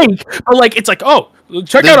fucking lake. But it's like, oh,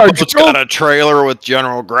 check out our It's got a trailer with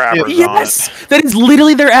General Grabbers on it. Yes, that is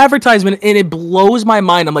literally their advertisement, and it blows my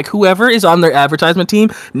mind. I'm like, whoever is on their advertisement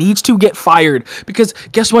team needs to get fired, because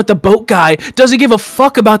guess what? The boat guy doesn't give a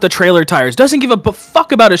fuck about the trailer tires, doesn't give a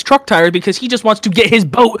fuck about his truck tires, because he just wants to get his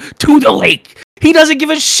boat to the lake. He doesn't give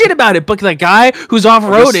a shit about it. But the guy who's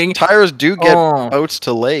off-roading, Tires do get Oh. boats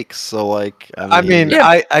to lakes, so I mean,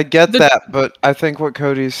 Yeah, I get the- that, but I think what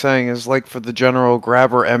Cody's saying is for the General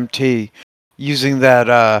Grabber MT, using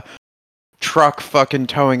that truck fucking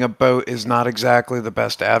towing a boat is not exactly the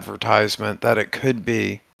best advertisement that it could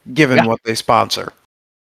be, given Yeah. what they sponsor.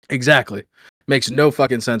 exactly. Makes no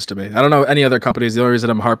fucking sense to me. I don't know any other companies. The only reason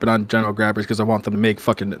I'm harping on General Grabbers because I want them to make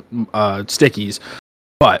fucking stickies.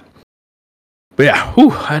 But yeah, I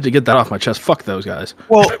had to get that off my chest. Fuck those guys.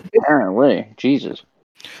 Well, Apparently, Jesus.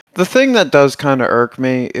 the thing that does kind of irk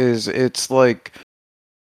me is it's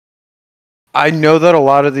I know that a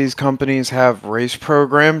lot of these companies have race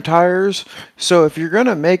program tires, so if you're going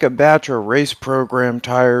to make a batch of race program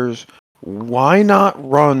tires, why not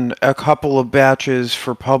run a couple of batches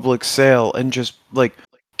for public sale and just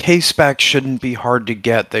K-specs shouldn't be hard to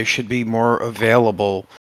get, they should be more available.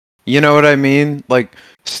 You know what I mean?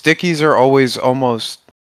 Stickies are always a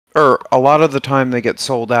lot of the time they get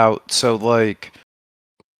sold out, so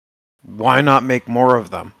why not make more of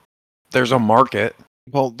them? There's a market.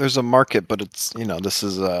 Well, there's a market, but it's this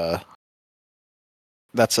is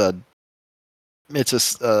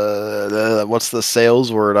what's the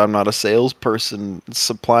sales word? I'm not a salesperson.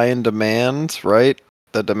 Supply and demand, right?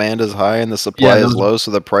 The demand is high and the supply is low,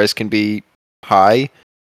 so the price can be high,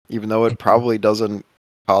 even though it probably doesn't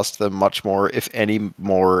cost them much more, if any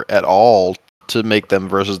more at all, to make them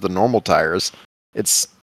versus the normal tires. It's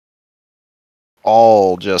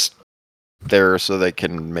all just there so they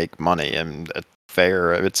can make money, and it's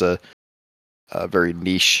fair. It's a very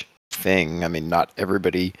niche thing. I mean, not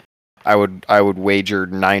everybody. I would wager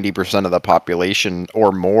 90% of the population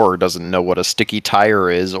or more doesn't know what a sticky tire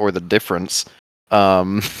is or the difference.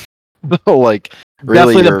 Really,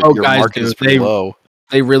 Definitely the boat your guys market do. is pretty low.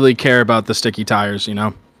 They really care about the sticky tires,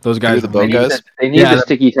 Those guys. the boat They guys? need Yeah, the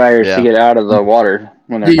sticky tires yeah. to get out of the water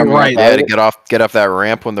when they're Yeah, you're coming right. up out Yeah, of to it. get off that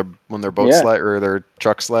ramp when their boat Yeah. sled or their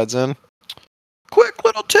truck sleds in. Quick,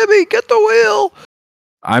 little Timmy, get the wheel.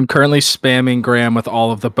 I'm currently spamming Graham with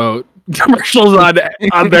all of the boat commercials on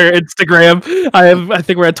their Instagram. I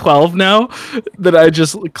think we're at 12 now. That I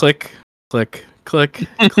just click.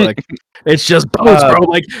 It's just boats, bro.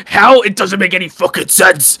 Like how it doesn't make any fucking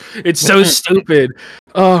sense. It's so stupid.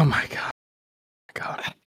 Oh my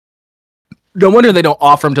god. No wonder they don't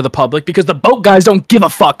offer them to the public because the boat guys don't give a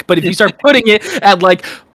fuck. But if you start putting it at like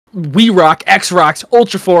We Rock, X Rocks,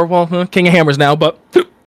 Ultra 4, well, King of Hammers now, but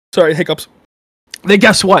sorry, hiccups. Then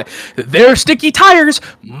guess what? Their sticky tires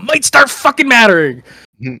might start fucking mattering.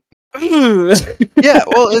 Yeah,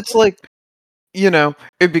 well, it's like,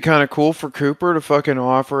 it'd be kind of cool for Cooper to fucking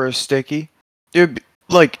offer a sticky.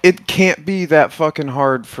 It can't be that fucking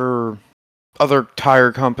hard for other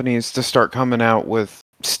tire companies to start coming out with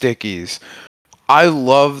stickies. I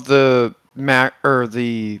love the Maxxis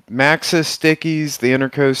stickies, the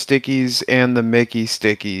Interco stickies, and the Mickey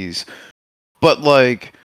stickies. But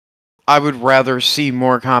like, I would rather see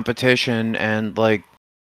more competition, and like,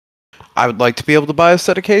 I would like to be able to buy a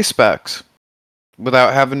set of case specs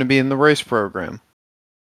without having to be in the race program.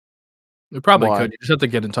 We probably Why? could. You just have to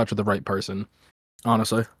get in touch with the right person,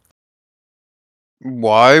 honestly.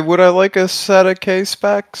 Why would I like a set of case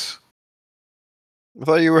specs? I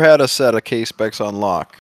thought you had a set of case specs on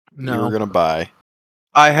lock. You were No. gonna buy.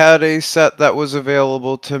 I had a set that was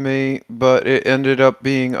available to me, but it ended up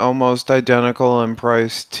being almost identical in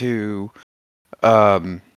price to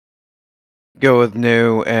go with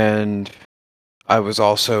new, and I was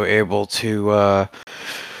also able to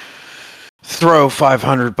throw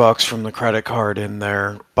 $500 from the credit card in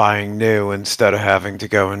there buying new instead of having to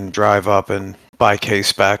go and drive up and buy case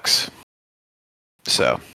specs.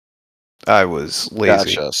 So I was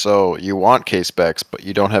lazy. Gotcha. So you want case specs, but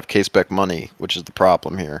you don't have case spec money, which is the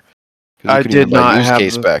problem here. 'Cause you I can did even buy not used have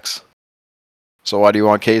case specs. So why do you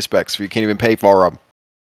want case specs if you can't even pay for them?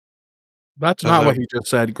 That's not what he just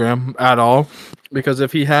said, Graham, at all. Because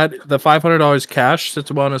if he had the $500 cash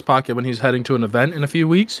sits well in his pocket when he's heading to an event in a few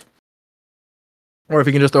weeks, or if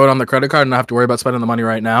he can just throw it on the credit card and not have to worry about spending the money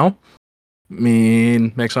right now,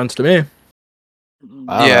 makes sense to me.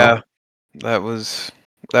 I don't Yeah, know.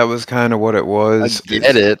 that was kind of what it I was.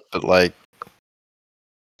 get it, but like,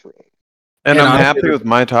 And And I'm honestly, happy with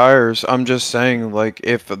my tires. I'm just saying, like,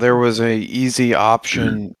 if there was a easy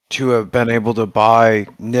option to have been able to buy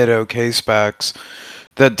Nitto case specs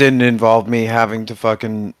that didn't involve me having to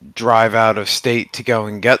fucking drive out of state to go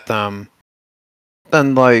and get them,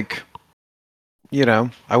 then like,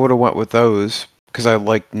 I would have went with those because I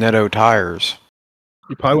like Nitto tires.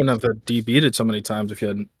 you probably wouldn't have DB'd it so many times if you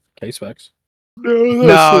had case specs.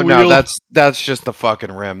 No, that's just the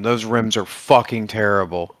fucking rim. Those rims are fucking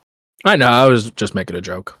terrible. I know, I was just making a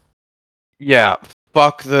joke. Yeah,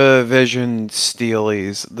 fuck the Vision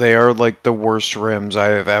Steelies. They are like the worst rims I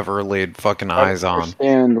have ever laid fucking eyes I on.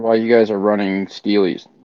 understand why you guys are running Steelies.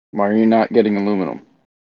 Why are you not getting aluminum?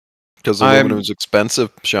 because I'm- aluminum is expensive,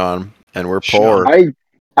 Sean, and we're Sean. poor.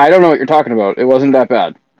 I don't know what you're talking about. It wasn't that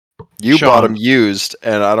bad. You Sean. bought them used,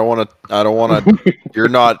 and I don't want to.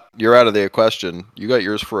 You're out of the question. You got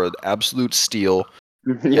yours for an absolute steal.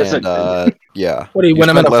 Yes, and I did. yeah, What do you win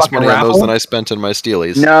them in spent a less fucking money on those raffle? than I spent in my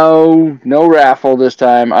Steelies. No raffle this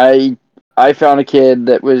time. I found a kid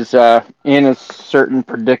that was in a certain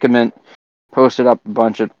predicament, posted up a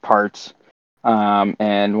bunch of parts,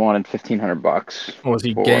 and wanted $1,500. Was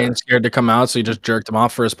he for- gay and scared to come out, so you just jerked him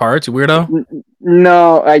off for his parts, you weirdo?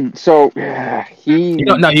 No, he.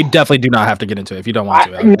 You definitely do not have to get into it if you don't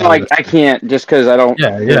want to. I can't just because I don't.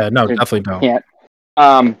 Yeah, no, definitely don't. Can't.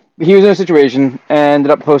 He was in a situation and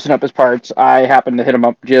ended up posting up his parts. I happened to hit him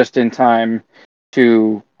up just in time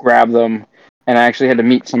to grab them, and I actually had to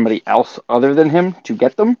meet somebody else other than him to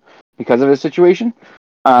get them because of his situation.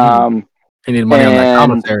 He needed money on that and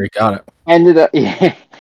commissary. Got it. Ended up,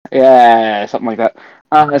 yeah, something like that.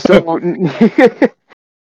 So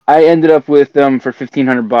I ended up with them for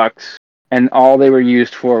 $1,500, and all they were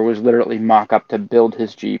used for was literally mock up to build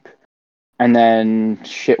his Jeep, and then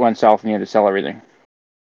shit went south, and he had to sell everything.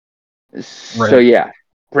 So yeah,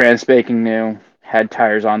 brand spanking new, had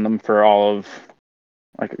tires on them for all of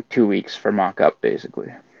like 2 weeks for mock up, basically.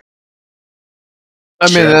 I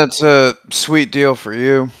mean, that's a sweet deal for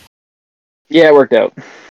you. Yeah, it worked out.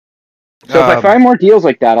 So if I find more deals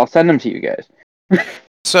like that, I'll send them to you guys.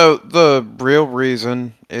 So the real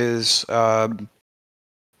reason is I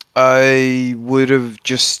would have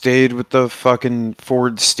just stayed with the fucking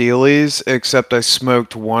Ford Steelies, except I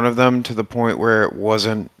smoked one of them to the point where it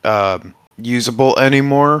wasn't usable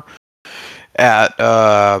anymore at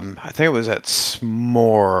I think it was at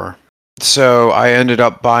S'more. So I ended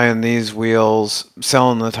up buying these wheels,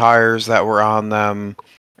 selling the tires that were on them,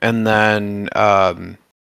 and then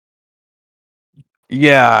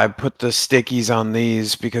yeah, I put the stickies on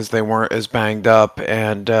these because they weren't as banged up,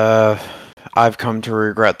 and I've come to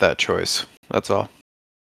regret that choice. That's all.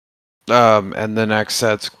 And the next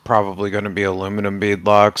set's probably going to be aluminum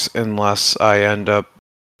beadlocks unless I end up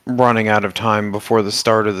running out of time before the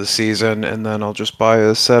start of the season, and then I'll just buy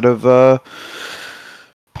a set of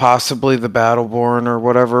possibly the Battleborn or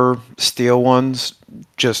whatever steel ones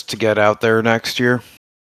just to get out there next year.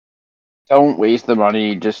 Don't waste the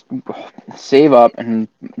money. Just save up and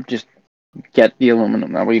just get the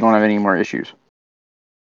aluminum. That way you don't have any more issues.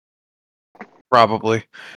 Probably.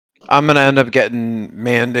 I'm going to end up getting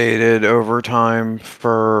mandated overtime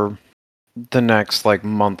for the next like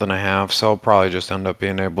month and a half, so I'll probably just end up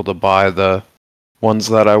being able to buy the ones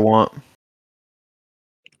that I want.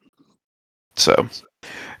 So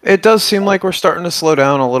it does seem like we're starting to slow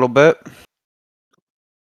down a little bit.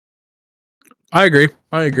 I agree.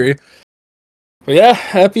 But yeah,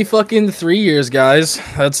 happy fucking 3 years, guys.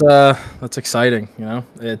 That's exciting. You know,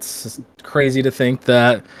 it's crazy to think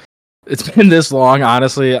that it's been this long.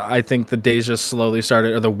 Honestly, I think the days just slowly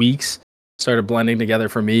started, or the weeks started blending together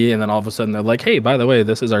for me, and then all of a sudden they're like, "Hey, by the way,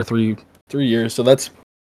 this is our three years." So it's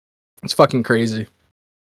fucking crazy.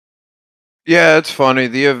 Yeah, it's funny.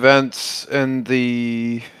 The events and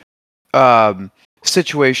the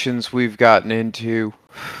situations we've gotten into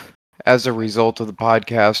as a result of the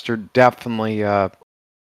podcast are definitely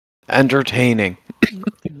entertaining,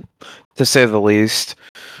 to say the least.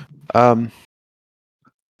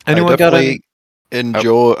 Anyone got any?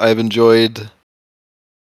 I've enjoyed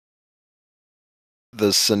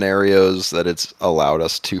the scenarios that it's allowed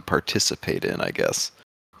us to participate in, I guess.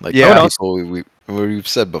 Like, Yeah. people we've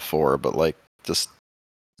said before, but like just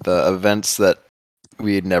the events that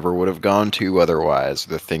we never would have gone to otherwise,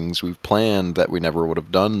 the things we've planned that we never would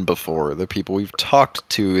have done before, the people we've talked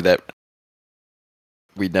to that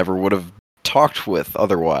we never would have talked with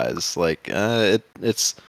otherwise. Like,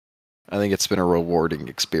 it's I think it's been a rewarding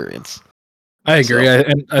experience. I agree,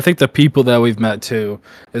 and I think the people that we've met too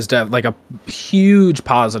is like a huge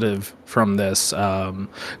positive from this.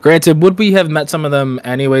 Granted, would we have met some of them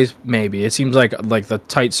anyways? Maybe. It seems like the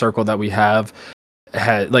tight circle that we have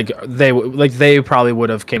had they probably would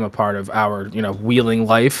have came a part of our wheeling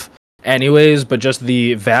life anyways. But just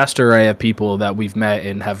the vast array of people that we've met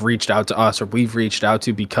and have reached out to us or we've reached out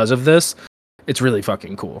to because of this, it's really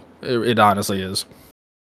fucking cool. It honestly is.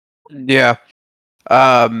 Yeah.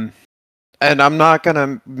 And I'm not going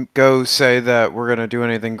to go say that we're going to do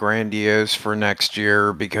anything grandiose for next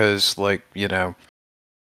year because, like,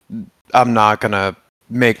 I'm not going to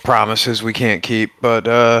make promises we can't keep.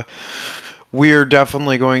 But we're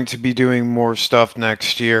definitely going to be doing more stuff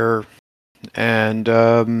next year.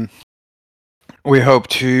 And we hope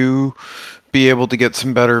to be able to get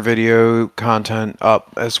some better video content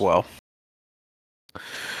up as well.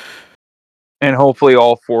 And hopefully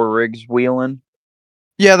all 4 rigs wheeling.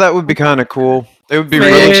 Yeah, that would be kind of cool. It would be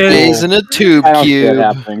Man, really Days cool. in a tube I don't see cube.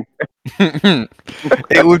 that happening.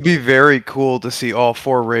 It would be very cool to see all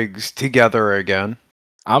 4 rigs together again.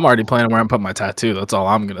 I'm already planning where I'm putting my tattoo. That's all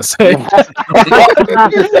I'm gonna say. You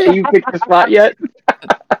picked the spot yet?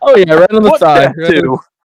 Oh yeah, right on the side. Tattoo?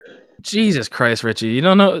 Jesus Christ, Richie! You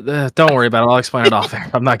don't know? Don't worry about it. I'll explain it off air.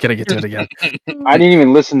 I'm not gonna get to it again. I didn't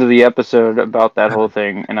even listen to the episode about that whole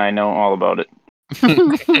thing, and I know all about it.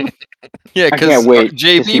 Yeah, I because can't wait to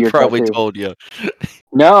see JB your probably tattoo. told you.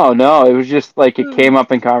 No, it was just like it came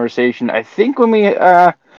up in conversation. I think when we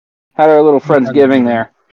had our little Friendsgiving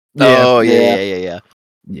there. Oh Yeah. yeah.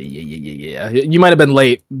 Yeah. You might have been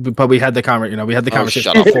late, but we had the we had the Oh,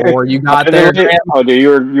 conversation shut up. before you got And there. then- oh, dude,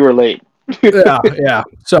 you were late. Yeah.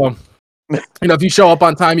 So, if you show up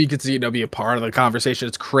on time, you could see be a part of the conversation.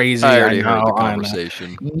 It's crazy. I already know, heard the I know.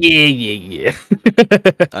 conversation. Yeah.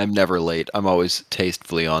 I'm never late. I'm always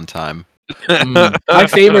tastefully on time. My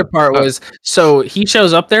favorite part was he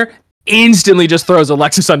shows up there, instantly just throws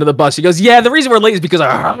Alexis under the bus. He goes, "Yeah, the reason we're late is because of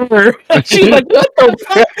her." She's like, "What the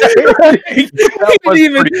fuck?"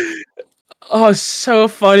 Even. Oh, so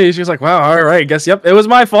funny. She was like, "Wow, all right, guess yep, it was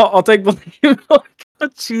my fault. I'll take blame."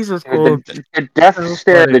 Jesus Christ. The death So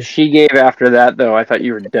stare funny. that she gave after that, though, I thought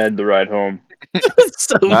you were dead the ride home.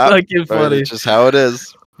 So Nah, fucking funny. It's just how it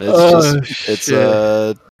is. It's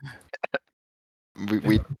shit.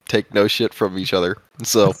 we take no shit from each other.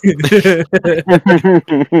 So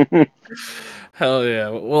Hell yeah.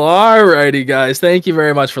 Well, alrighty, guys. Thank you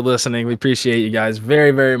very much for listening. We appreciate you guys very,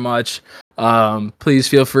 very much. Please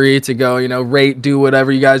feel free to go, rate, do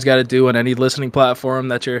whatever you guys got to do on any listening platform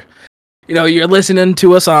that you're listening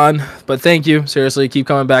to us on. But thank you. Seriously, keep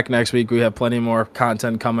coming back next week. We have plenty more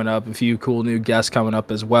content coming up, a few cool new guests coming up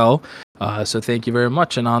as well. So thank you very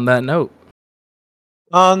much. And on that note,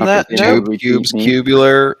 Cubes,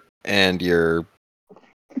 Cubular, and your...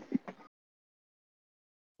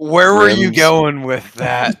 Where were you Grems. going with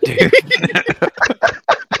that, dude?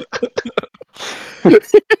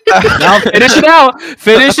 now finish it out.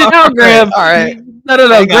 Finish it out, Graham. All right.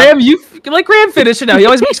 No, Graham. You let Graham finish it now. He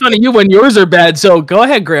always makes fun of you when yours are bad. So go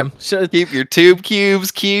ahead, Graham. Keep your tube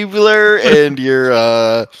cubes, Cubular, and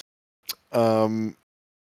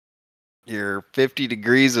your 50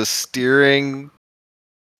 degrees of steering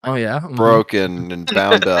Oh yeah, broken and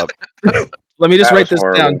bound up. Let me just That write was this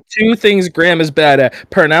horrible. down. 2 things Graham is bad at: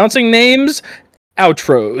 pronouncing names,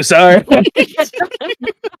 outros. All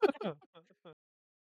right.